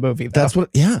terrifying than the movie, though. That's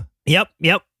what, yeah. Yep.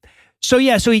 So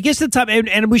he gets to the top,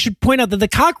 and we should point out that the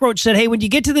cockroach said, hey, when you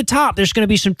get to the top, there's going to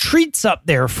be some treats up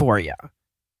there for you.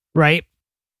 Right?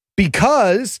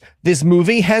 Because this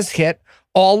movie has hit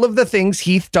all of the things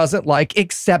Heath doesn't like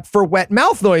except for wet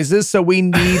mouth noises, so we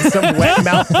need some wet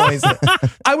mouth noises.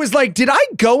 I was like, did I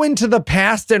go into the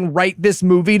past and write this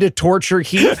movie to torture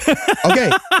Heath?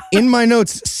 Okay, in my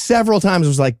notes, several times I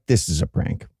was like, this is a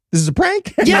prank. This is a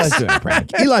prank? Yes. Eli's doing a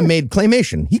prank. Eli made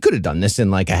claymation. He could have done this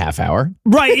in like a half hour.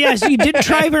 Right, yes. He didn't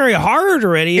try very hard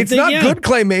or anything. It's not good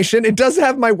claymation. It does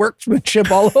have my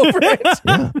workmanship all over it.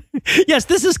 Yeah. Yes,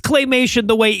 this is claymation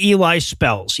the way Eli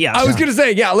spells. Yes. I was going to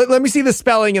say, yeah, let me see the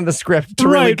spelling in the script to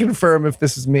really confirm if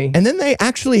this is me. And then they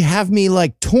actually have me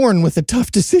like torn with a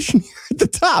tough decision here at the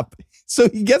top. So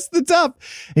he gets to the top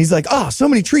and he's like, oh, so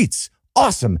many treats.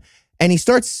 Awesome. And he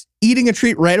starts eating a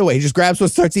treat right away. He just grabs one,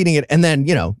 starts eating it. And then,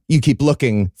 you keep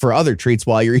looking for other treats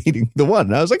while you're eating the one.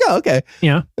 And I was like, oh, okay.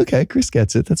 Yeah. Okay, Chris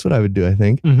gets it. That's what I would do, I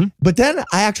think. Mm-hmm. But then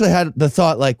I actually had the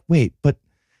thought like, wait, but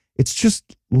it's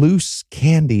just loose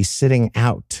candy sitting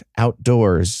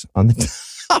outdoors on the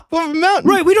top of a mountain.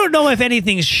 Right. We don't know if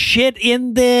anything's shit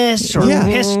in this or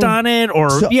pissed on it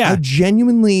or, so I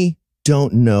genuinely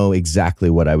don't know exactly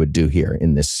what I would do here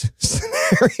in this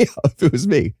scenario if it was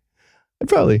me. I'd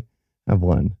probably have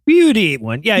one. You'd eat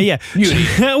one. Yeah.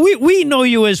 We know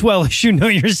you as well as you know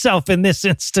yourself in this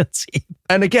instance.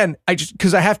 And again,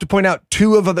 because I have to point out,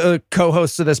 two of the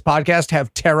co-hosts of this podcast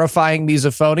have terrifying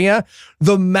misophonia.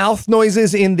 The mouth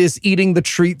noises in this eating the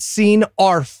treat scene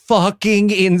are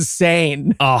fucking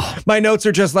insane. Oh, my notes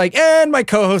are just like, and my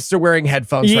co-hosts are wearing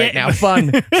headphones right now.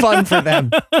 Fun for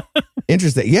them.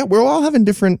 Interesting. Yeah, we're all having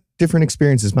different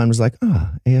experiences. Mine was like,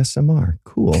 ASMR,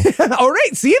 cool. All right,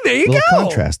 see, there you go.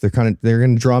 Contrast. They're going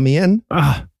to draw me in.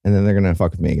 And then they're going to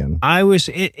fuck with me again. I was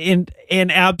in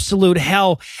absolute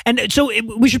hell. And so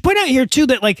we should point out here, too,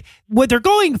 that like what they're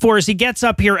going for is he gets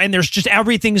up here and there's just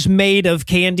everything's made of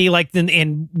candy like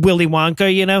in Willy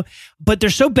Wonka, But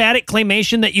they're so bad at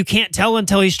claymation that you can't tell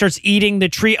until he starts eating the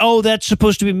tree. Oh, that's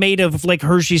supposed to be made of like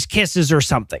Hershey's Kisses or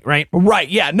something, right? Right,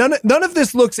 yeah. None of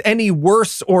this looks any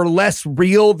worse or less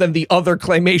real than the other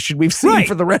claymation we've seen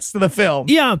for the rest of the film.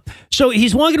 Yeah. So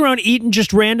he's walking around eating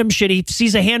just random shit. He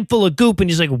sees a handful of goop and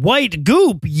he's like, white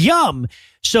goop, yum.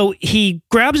 So he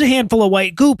grabs a handful of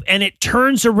white goop and it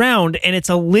turns around and it's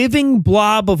a living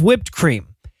blob of whipped cream.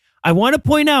 I want to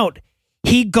point out,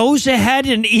 he goes ahead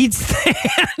and eats the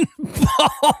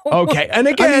handful. Okay, and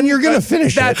again, you're going to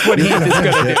finish that's what he is going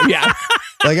to do, yeah.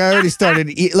 Like I already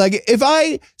started, like if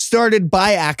I started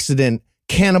by accident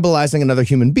cannibalizing another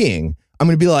human being, I'm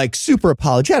going to be like super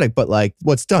apologetic, but like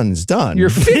what's done is done.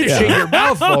 You're finishing your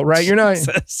mouthful, right? You're not.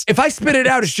 If I spit it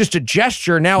out, it's just a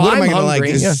gesture. Now what I'm am I gonna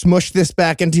hungry. like smush this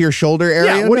back into your shoulder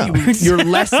area? Yeah, what are you? You're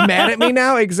less mad at me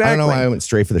now? Exactly. I don't know why I went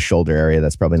straight for the shoulder area.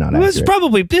 That's probably not There's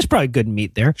accurate. probably good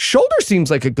meat there. Shoulder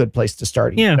seems like a good place to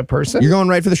start eating a person. You're going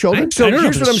right for the shoulder? So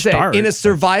here's what I'm saying. In a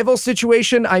survival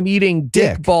situation, I'm eating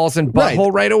dick balls and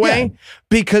butthole right away. Yeah.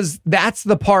 Because that's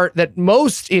the part that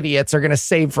most idiots are going to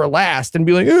save for last and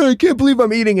be like, oh, I can't believe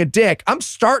believe I'm eating a dick. I'm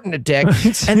starting a dick,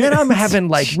 and then I'm having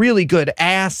like really good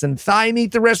ass and thigh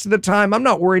meat the rest of the time. I'm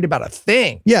not worried about a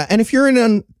thing. Yeah, and if you're in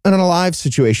an alive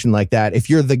situation like that, if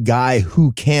you're the guy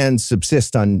who can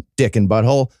subsist on dick and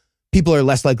butthole, people are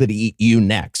less likely to eat you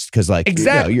next because, like,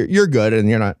 exactly, you're good and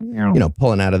you're not,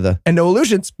 pulling out of the. And no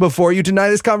illusions. Before you deny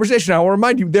this conversation, I will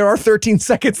remind you there are 13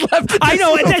 seconds left. I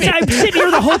know. I'm sitting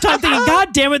here the whole time thinking,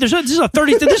 God damn it! This is a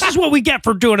 30. This is what we get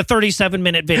for doing a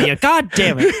 37-minute video. God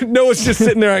damn it! Noah's just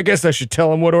sitting there. I guess I should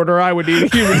tell him what order I would eat a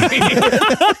human being.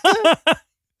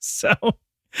 So.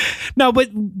 No, but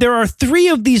there are 3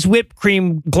 of these whipped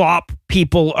cream glop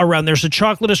people around. There's a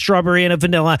chocolate, a strawberry, and a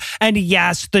vanilla. And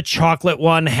yes, the chocolate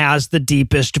one has the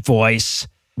deepest voice.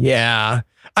 Yeah.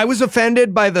 I was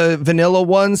offended by the vanilla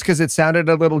ones because it sounded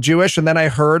a little Jewish, and then I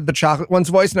heard the chocolate one's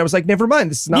voice, and I was like, never mind,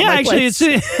 this is not my place.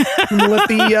 I'm gonna let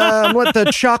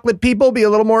the chocolate people be a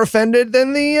little more offended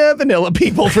than the vanilla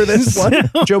people for this one.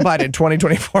 Joe Biden,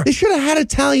 2024. They should have had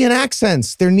Italian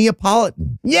accents. They're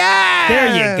Neapolitan. Yeah,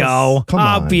 there you go. Come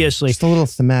obviously. On. Just a little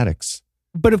thematics.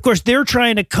 But of course, they're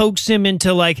trying to coax him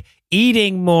into like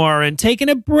eating more and taking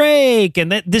a break.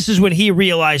 And this is when he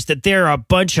realized that they're a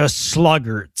bunch of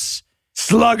sluggards.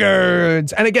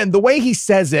 Sluggards. And again, the way he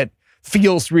says it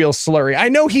feels real slurry. I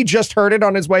know he just heard it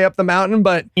on his way up the mountain,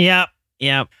 but... Yeah.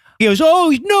 He goes,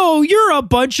 oh, no, you're a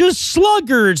bunch of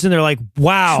sluggards. And they're like,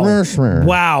 wow.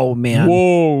 Wow, man.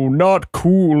 Whoa, not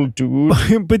cool,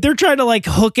 dude. But they're trying to like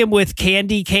hook him with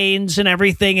candy canes and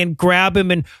everything and grab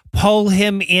him and pull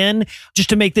him in just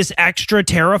to make this extra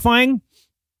terrifying.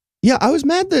 Yeah, I was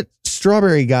mad that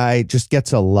Strawberry Guy just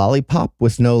gets a lollipop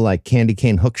with no like candy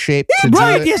cane hook shape. Yeah,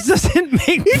 right. This doesn't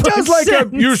make He does like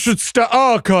sense. you should stop.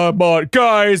 Oh, come on,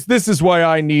 guys. This is why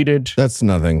I needed That's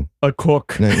nothing. a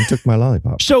cook. No, you took my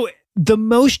lollipop. So the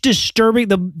most disturbing,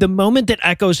 the moment that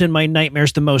echoes in my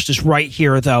nightmares the most is right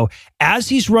here, though. As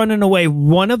he's running away,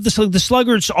 one of the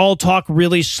sluggards all talk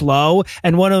really slow,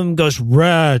 and one of them goes,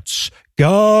 "Rats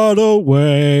got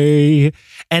away."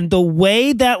 And the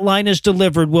way that line is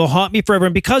delivered will haunt me forever.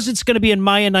 And because it's going to be in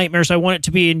my nightmares, I want it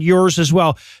to be in yours as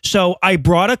well. So I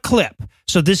brought a clip.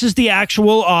 So this is the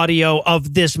actual audio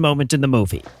of this moment in the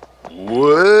movie.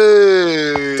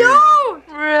 Wait. Don't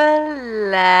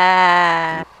relax.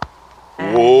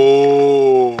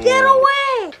 Whoa. Get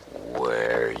away.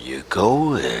 Where you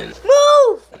going?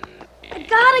 Move. I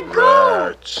gotta go.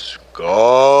 Rats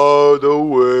got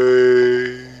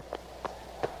away.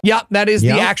 Yeah, that is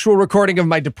the actual recording of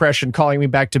my depression calling me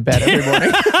back to bed every morning.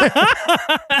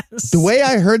 The way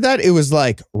I heard that, it was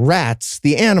like rats,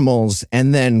 the animals,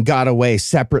 and then got away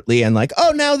separately and like,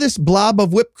 oh, now this blob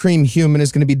of whipped cream human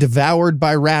is going to be devoured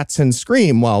by rats and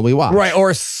scream while we watch. Right,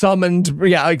 or summoned.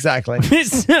 Yeah, exactly.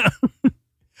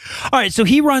 All right, so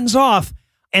he runs off,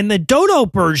 and the dodo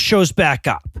bird shows back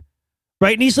up,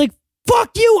 right? And he's like,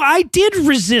 fuck you, I did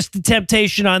resist the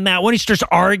temptation on that one. He starts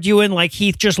arguing like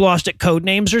Heath just lost at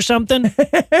Codenames or something.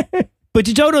 But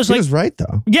Dodo's like... He was right,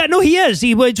 though. Yeah, no, he is.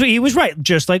 He was right.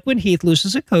 Just like when Heath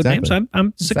loses at Codenames.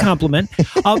 Exactly. It's a compliment.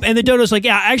 And the Dodo's like,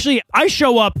 yeah, actually, I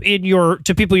show up in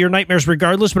to people your nightmares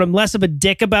regardless, but I'm less of a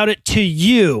dick about it to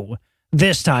you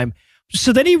this time.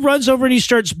 So then he runs over and he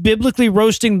starts biblically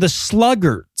roasting the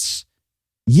sluggards.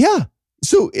 Yeah.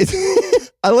 So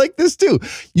I like this too.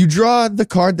 You draw the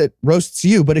card that roasts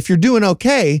you, but if you're doing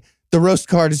okay, the roast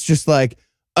card is just like,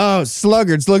 oh,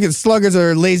 sluggards. Look at sluggards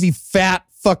are lazy, fat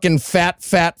fuckers.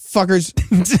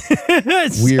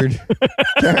 Weird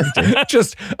character.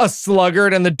 Just a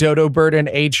sluggard and the dodo bird in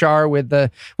HR with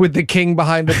the king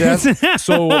behind the desk.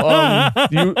 So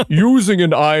using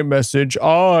an iMessage,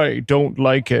 I don't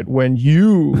like it when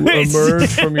you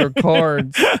emerge from your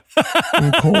cards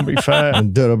and call me fat.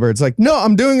 And dodo bird's like, no,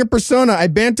 I'm doing a persona. I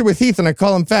banter with Heath and I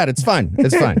call him fat. It's fine.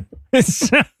 It's fine.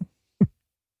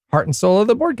 Heart and soul of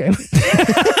the board game.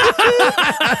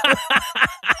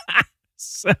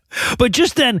 But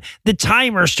just then, the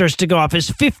timer starts to go off. His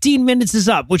 15 minutes is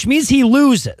up, which means he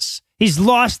loses. He's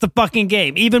lost the fucking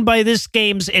game, even by this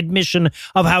game's admission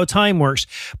of how time works.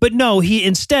 But no,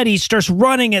 he starts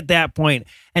running at that point,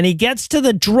 and he gets to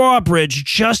the drawbridge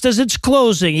just as it's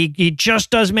closing. He just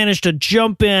does manage to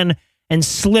jump in and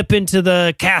slip into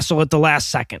the castle at the last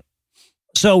second.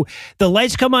 So the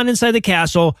lights come on inside the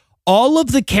castle. All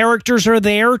of the characters are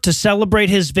there to celebrate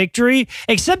his victory,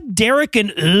 except Derek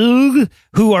and Ugh,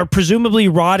 who are presumably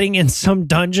rotting in some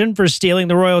dungeon for stealing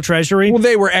the royal treasury. Well,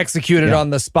 they were executed on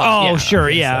the spot. Oh,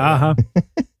 sure, yeah.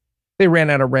 They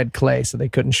ran out of red clay, so they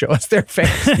couldn't show us their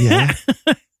face. Yeah.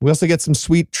 We also get some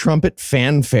sweet trumpet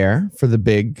fanfare for the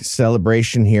big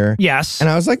celebration here. Yes. And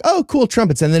I was like, oh, cool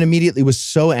trumpets. And then immediately was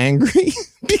so angry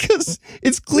because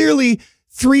it's clearly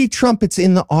 3 trumpets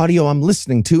in the audio I'm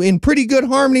listening to in pretty good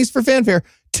harmonies for fanfare,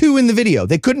 2 in the video.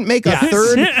 They couldn't make a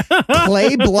third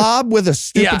clay blob with a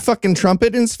stupid fucking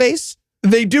trumpet in his face.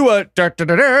 They do a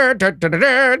da-da-da-da,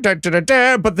 da-da-da-da,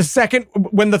 da-da-da-da, but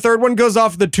when the third one goes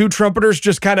off, the 2 trumpeters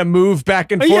just kind of move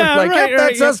back and forth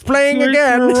that's us playing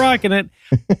again. We're rocking it.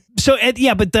 So,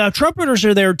 but the trumpeters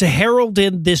are there to herald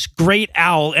in this great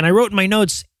owl. And I wrote in my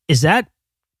notes, is that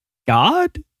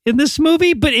God in this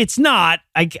movie? But it's not.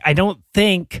 I don't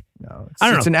think. No,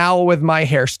 it's an owl with my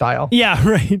hairstyle. Yeah,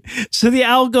 right. So the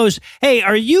owl goes, hey,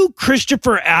 are you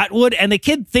Christopher Atwood? And the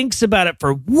kid thinks about it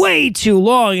for way too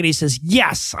long. And he says,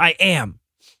 yes, I am.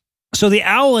 So the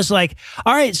owl is like,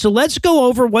 all right, so let's go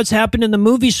over what's happened in the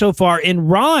movie so far in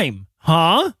rhyme.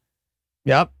 Huh?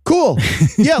 Yep. Cool.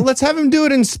 Yeah, let's have him do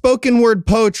it in spoken word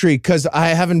poetry because I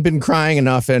haven't been crying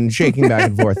enough and shaking back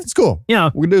and forth. It's cool. Yeah.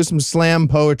 We're going to do some slam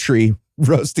poetry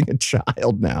roasting a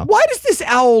child now. Why does this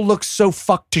owl look so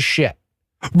fucked to shit?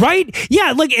 Right?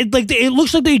 Yeah, it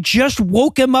looks like they just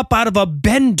woke him up out of a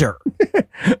bender.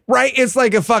 Right? It's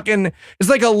like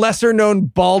a lesser known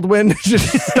Baldwin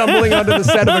just stumbling onto the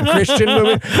set of a Christian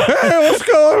movie. Hey, what's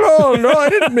going on? No, I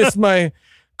didn't miss my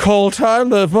call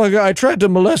time. I tried to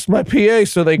molest my PA,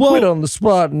 so they quit on the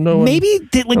spot. And maybe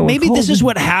this is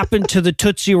what happened to the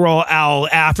Tootsie Roll owl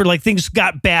after things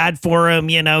got bad for him.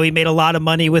 You know, he made a lot of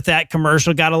money with that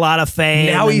commercial, got a lot of fame.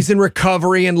 Now he's in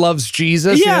recovery and loves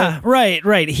Jesus. Yeah,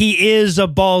 right. He is a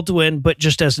Baldwin, but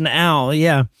just as an owl.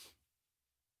 Yeah.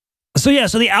 So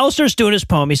the owl starts doing his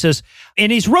poem. He says,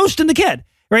 and he's roasting the kid.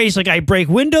 Right, he's like, I break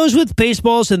windows with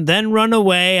baseballs and then run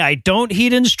away. I don't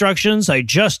heed instructions. I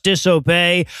just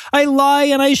disobey. I lie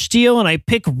and I steal and I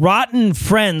pick rotten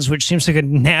friends, which seems like a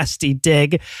nasty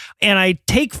dig. And I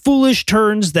take foolish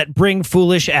turns that bring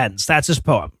foolish ends. That's his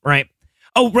poem, right?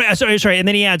 Oh, right, sorry. And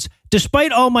then he adds,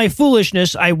 despite all my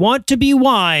foolishness, I want to be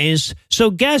wise.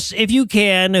 So guess if you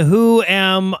can, who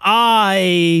am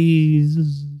I?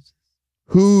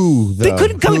 They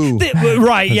couldn't come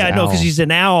right, yeah, no, because he's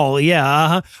an owl,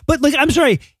 yeah. But I'm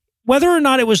sorry, whether or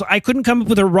not it was I couldn't come up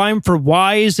with a rhyme for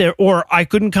wise or I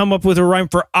couldn't come up with a rhyme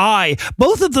for I,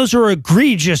 both of those are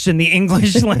egregious in the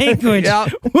English language. Yeah.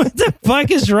 What the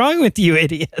fuck is wrong with you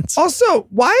idiots? Also,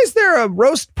 why is there a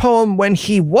roast poem when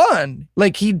he won?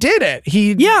 Like, he did it.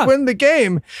 He won the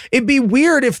game. It'd be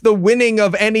weird if the winning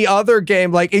of any other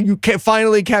game, like, you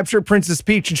finally capture Princess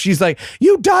Peach and she's like,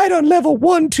 you died on level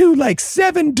 1, 2,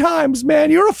 7 times,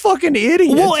 man. You're a fucking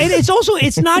idiot. Well, and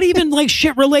it's not even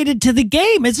shit related to the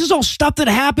game. It's just all stuff that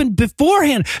happened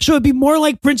beforehand. So it'd be more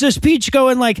like Princess Peach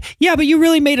going yeah, but you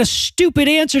really made a stupid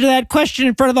answer to that question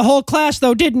in front of the whole class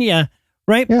though, didn't you?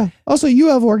 Right? Yeah. Also, you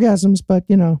have orgasms, but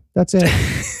that's it.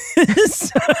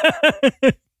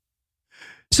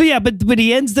 So yeah, but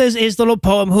he ends his little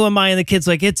poem, who am I? And the kid's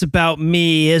like, it's about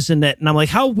me, isn't it? And I'm like,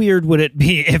 how weird would it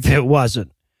be if it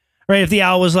wasn't? Right? If the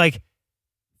owl was like,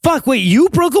 fuck, wait, you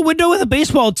broke a window with a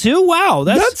baseball too? Wow,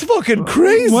 that's fucking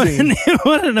crazy. What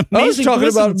an amazing I was talking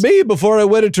about me before I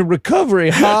went into recovery.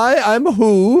 Hi, I'm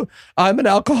who? I'm an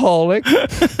alcoholic.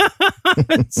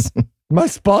 My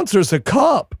sponsor's a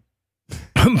cop.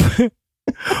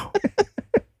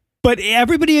 But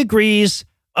everybody agrees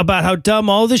about how dumb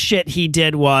all the shit he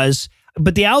did was.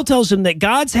 But the owl tells him that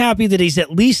God's happy that he's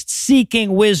at least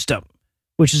seeking wisdom,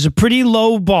 which is a pretty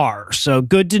low bar. So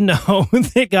good to know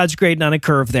that God's grading on a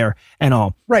curve there and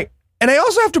all. Right. And I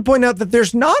also have to point out that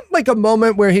there's not a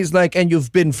moment where he's like, and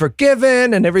you've been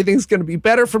forgiven and everything's going to be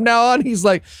better from now on. He's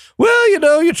like, well,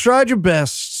 you tried your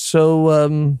best.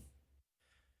 So,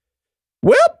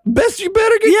 best you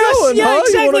better get going, yeah, huh?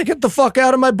 Exactly. You want to get the fuck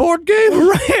out of my board game?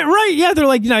 Right. Yeah, they're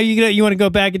like, you want to go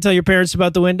back and tell your parents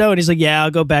about the window? And he's like, yeah, I'll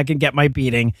go back and get my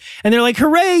beating. And they're like,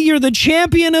 hooray, you're the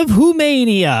champion of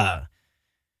Hoomania.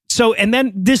 So, and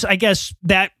then this, I guess,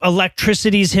 that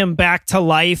electricities him back to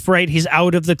life, right? He's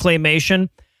out of the claymation.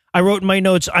 I wrote in my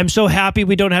notes, I'm so happy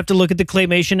we don't have to look at the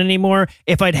claymation anymore.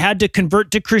 If I'd had to convert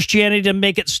to Christianity to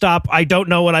make it stop, I don't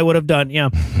know what I would have done. Yeah.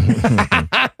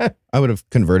 I would have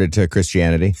converted to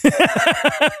Christianity.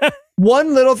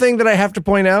 One little thing that I have to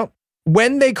point out,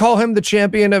 when they call him the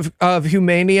champion of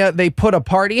Hoomania, they put a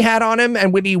party hat on him,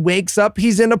 and when he wakes up,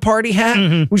 he's in a party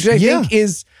hat, which I think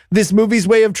is this movie's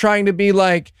way of trying to be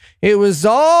like, it was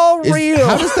all real.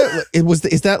 How does that?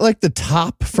 Is that like the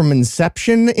top from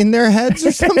Inception in their heads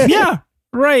or something? Yeah,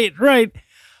 right.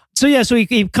 So yeah, so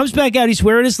he comes back out. He's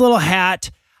wearing his little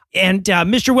hat, and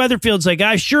Mr. Weatherfield's like,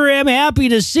 I sure am happy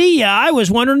to see you. I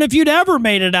was wondering if you'd ever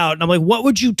made it out. And I'm like, what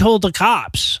would you told the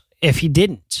cops if he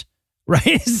didn't?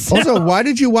 Right. So, also, why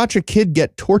did you watch a kid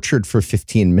get tortured for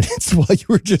 15 minutes while you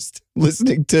were just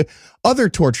listening to other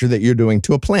torture that you're doing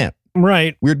to a plant?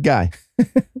 Right. Weird guy.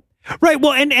 Right.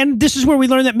 Well, and this is where we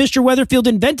learned that Mr. Weatherfield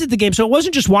invented the game. So it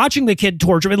wasn't just watching the kid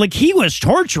torture him. Like, he was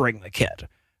torturing the kid.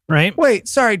 Right? Wait,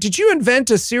 sorry. Did you invent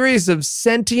a series of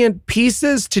sentient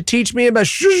pieces to teach me about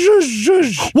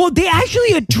Well, they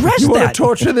actually addressed You want that. to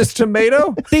torture this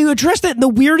tomato? They addressed that in the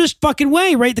weirdest fucking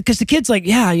way, right? Because the kid's like,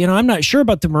 yeah, I'm not sure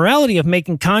about the morality of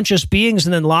making conscious beings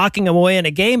and then locking them away in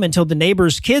a game until the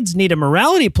neighbor's kids need a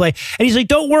morality play. And he's like,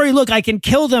 don't worry, look, I can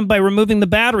kill them by removing the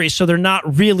batteries so they're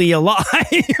not really alive.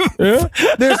 Yeah?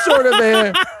 They're sort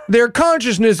of their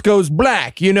consciousness goes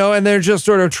black, and they're just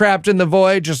sort of trapped in the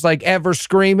void, just like ever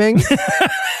screaming.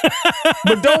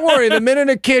 But don't worry, the minute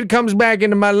a kid comes back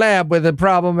into my lab with a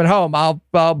problem at home, I'll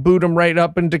boot him right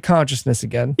up into consciousness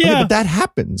again. Yeah, but that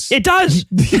happens. It does.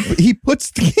 He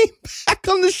puts the game back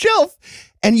on the shelf,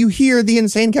 and you hear the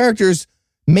insane characters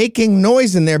making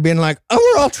noise in there, being like,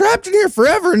 oh, we're all trapped in here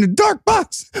forever in a dark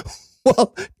box.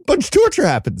 Well, a bunch of torture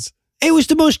happens. It was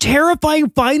the most terrifying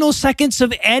final seconds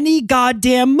of any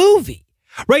goddamn movie.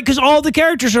 Right? Because all the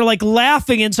characters are like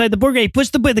laughing inside the board game. He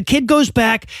puts the kid goes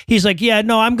back. He's like, yeah,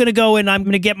 no, I'm going to go and I'm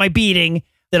going to get my beating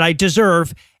that I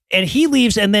deserve. And he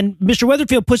leaves. And then Mr.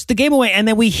 Weatherfield puts the game away. And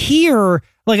then we hear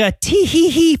like a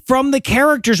tee-hee-hee from the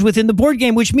characters within the board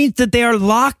game, which means that they are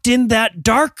locked in that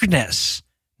darkness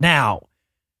now.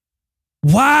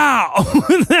 Wow.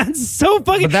 That's so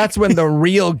fucking... But that's when the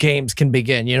real games can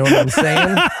begin. You know what I'm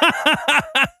saying?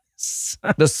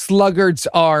 The sluggards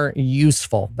are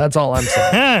useful. That's all I'm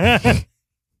saying.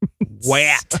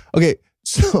 Wet. Okay,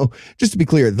 so just to be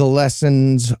clear, the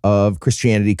lessons of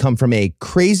Christianity come from a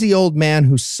crazy old man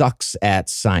who sucks at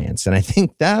science. And I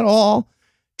think that all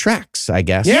tracks, I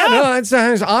guess. Yeah, no, it's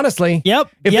honestly.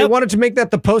 Yep. If they wanted to make that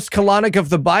the post-canonic of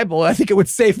the Bible, I think it would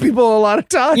save people a lot of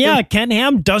time. Yeah, Ken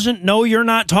Ham doesn't know you're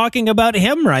not talking about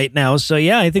him right now. So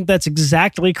yeah, I think that's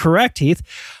exactly correct, Heath.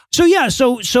 So yeah,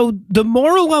 so the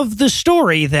moral of the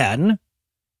story then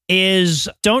is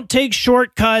don't take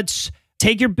shortcuts.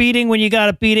 Take your beating when you got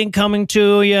a beating coming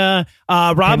to you.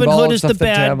 Robin Hood is the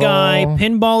bad guy.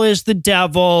 Pinball is the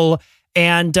devil.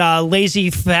 And lazy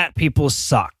fat people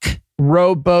suck.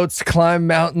 Rowboats climb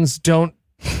mountains. Don't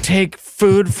take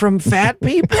food from fat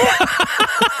people.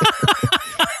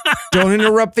 Don't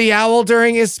interrupt the owl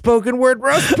during his spoken word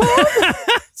roast poem.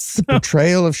 The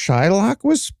portrayal of Shylock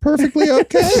was perfectly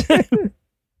okay.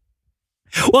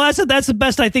 Well, that's the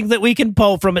best I think that we can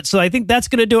pull from it. So I think that's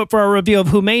going to do it for our review of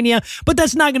Hoomania. But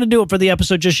that's not going to do it for the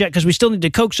episode just yet because we still need to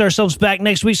coax ourselves back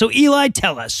next week. So Eli,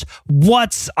 tell us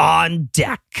what's on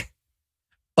deck.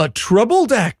 A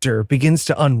troubled actor begins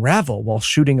to unravel while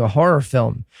shooting a horror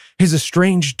film. His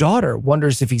estranged daughter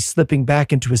wonders if he's slipping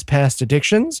back into his past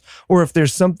addictions or if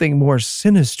there's something more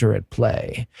sinister at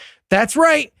play. That's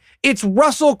right. It's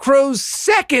Russell Crowe's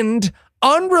second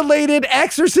unrelated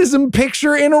exorcism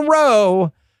picture in a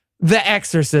row. The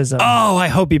Exorcism. Oh, I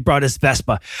hope he brought his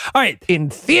Vespa. All right.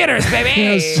 In theaters,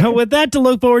 baby. So with that to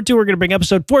look forward to, we're going to bring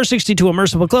episode 460 to a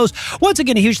merciful close. Once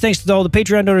again, a huge thanks to all the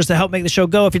Patreon donors that help make the show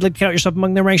go. If you'd like to count yourself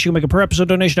among their ranks, you can make a per episode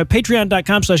donation at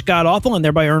patreon.com/godawful and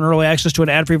thereby earn early access to an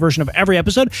ad-free version of every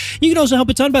episode. You can also help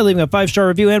a ton by leaving a 5-star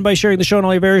review and by sharing the show on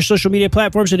all your various social media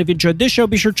platforms. And if you enjoyed this show,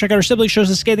 be sure to check out our sibling shows,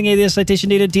 The Scathing Atheist, Citation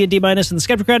Needed, D&D Minus, and The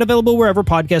Skepticrat, available wherever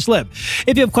podcasts live.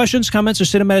 If you have questions, comments, or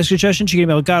cinematic suggestions, you can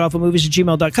email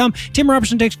GodAwfulMovies@gmail.com. Tim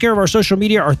Robertson takes care of our social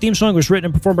media. Our theme song was written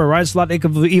and performed by Ryan Slotnick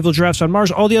of Evil Giraffes on Mars.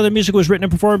 All the other music was written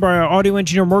and performed by our audio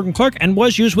engineer Morgan Clark and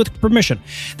was used with permission.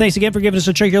 Thanks again for giving us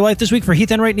a chunk of your life this week. For Heath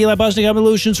Enright and Eli Bosnick, I'm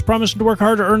Lugeons, promising to work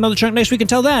hard to earn another chunk next week.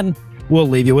 Until then, we'll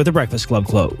leave you with the Breakfast Club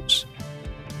close.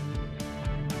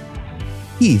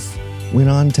 Heath went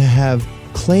on to have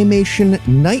claymation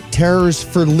night terrors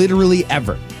for literally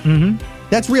ever.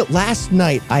 That's real. Last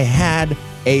night, I had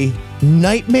a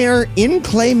nightmare in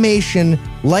claymation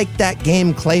like that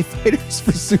game Clay Fighters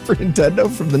for Super Nintendo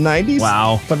from the 90s.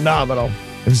 Wow. Phenomenal.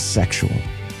 It was sexual.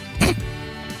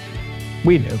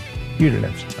 We knew. You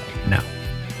didn't have to tell. No.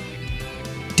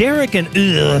 Derek and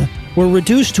were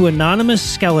reduced to anonymous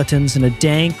skeletons in a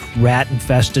dank,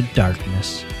 rat-infested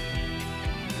darkness.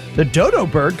 The dodo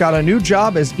bird got a new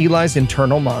job as Eli's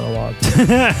internal monologue.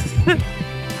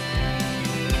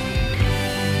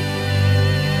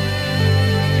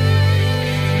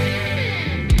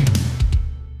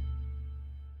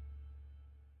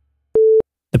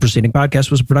 The preceding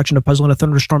podcast was a production of Puzzle in a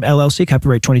Thunderstorm, LLC,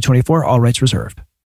 copyright 2024, all rights reserved.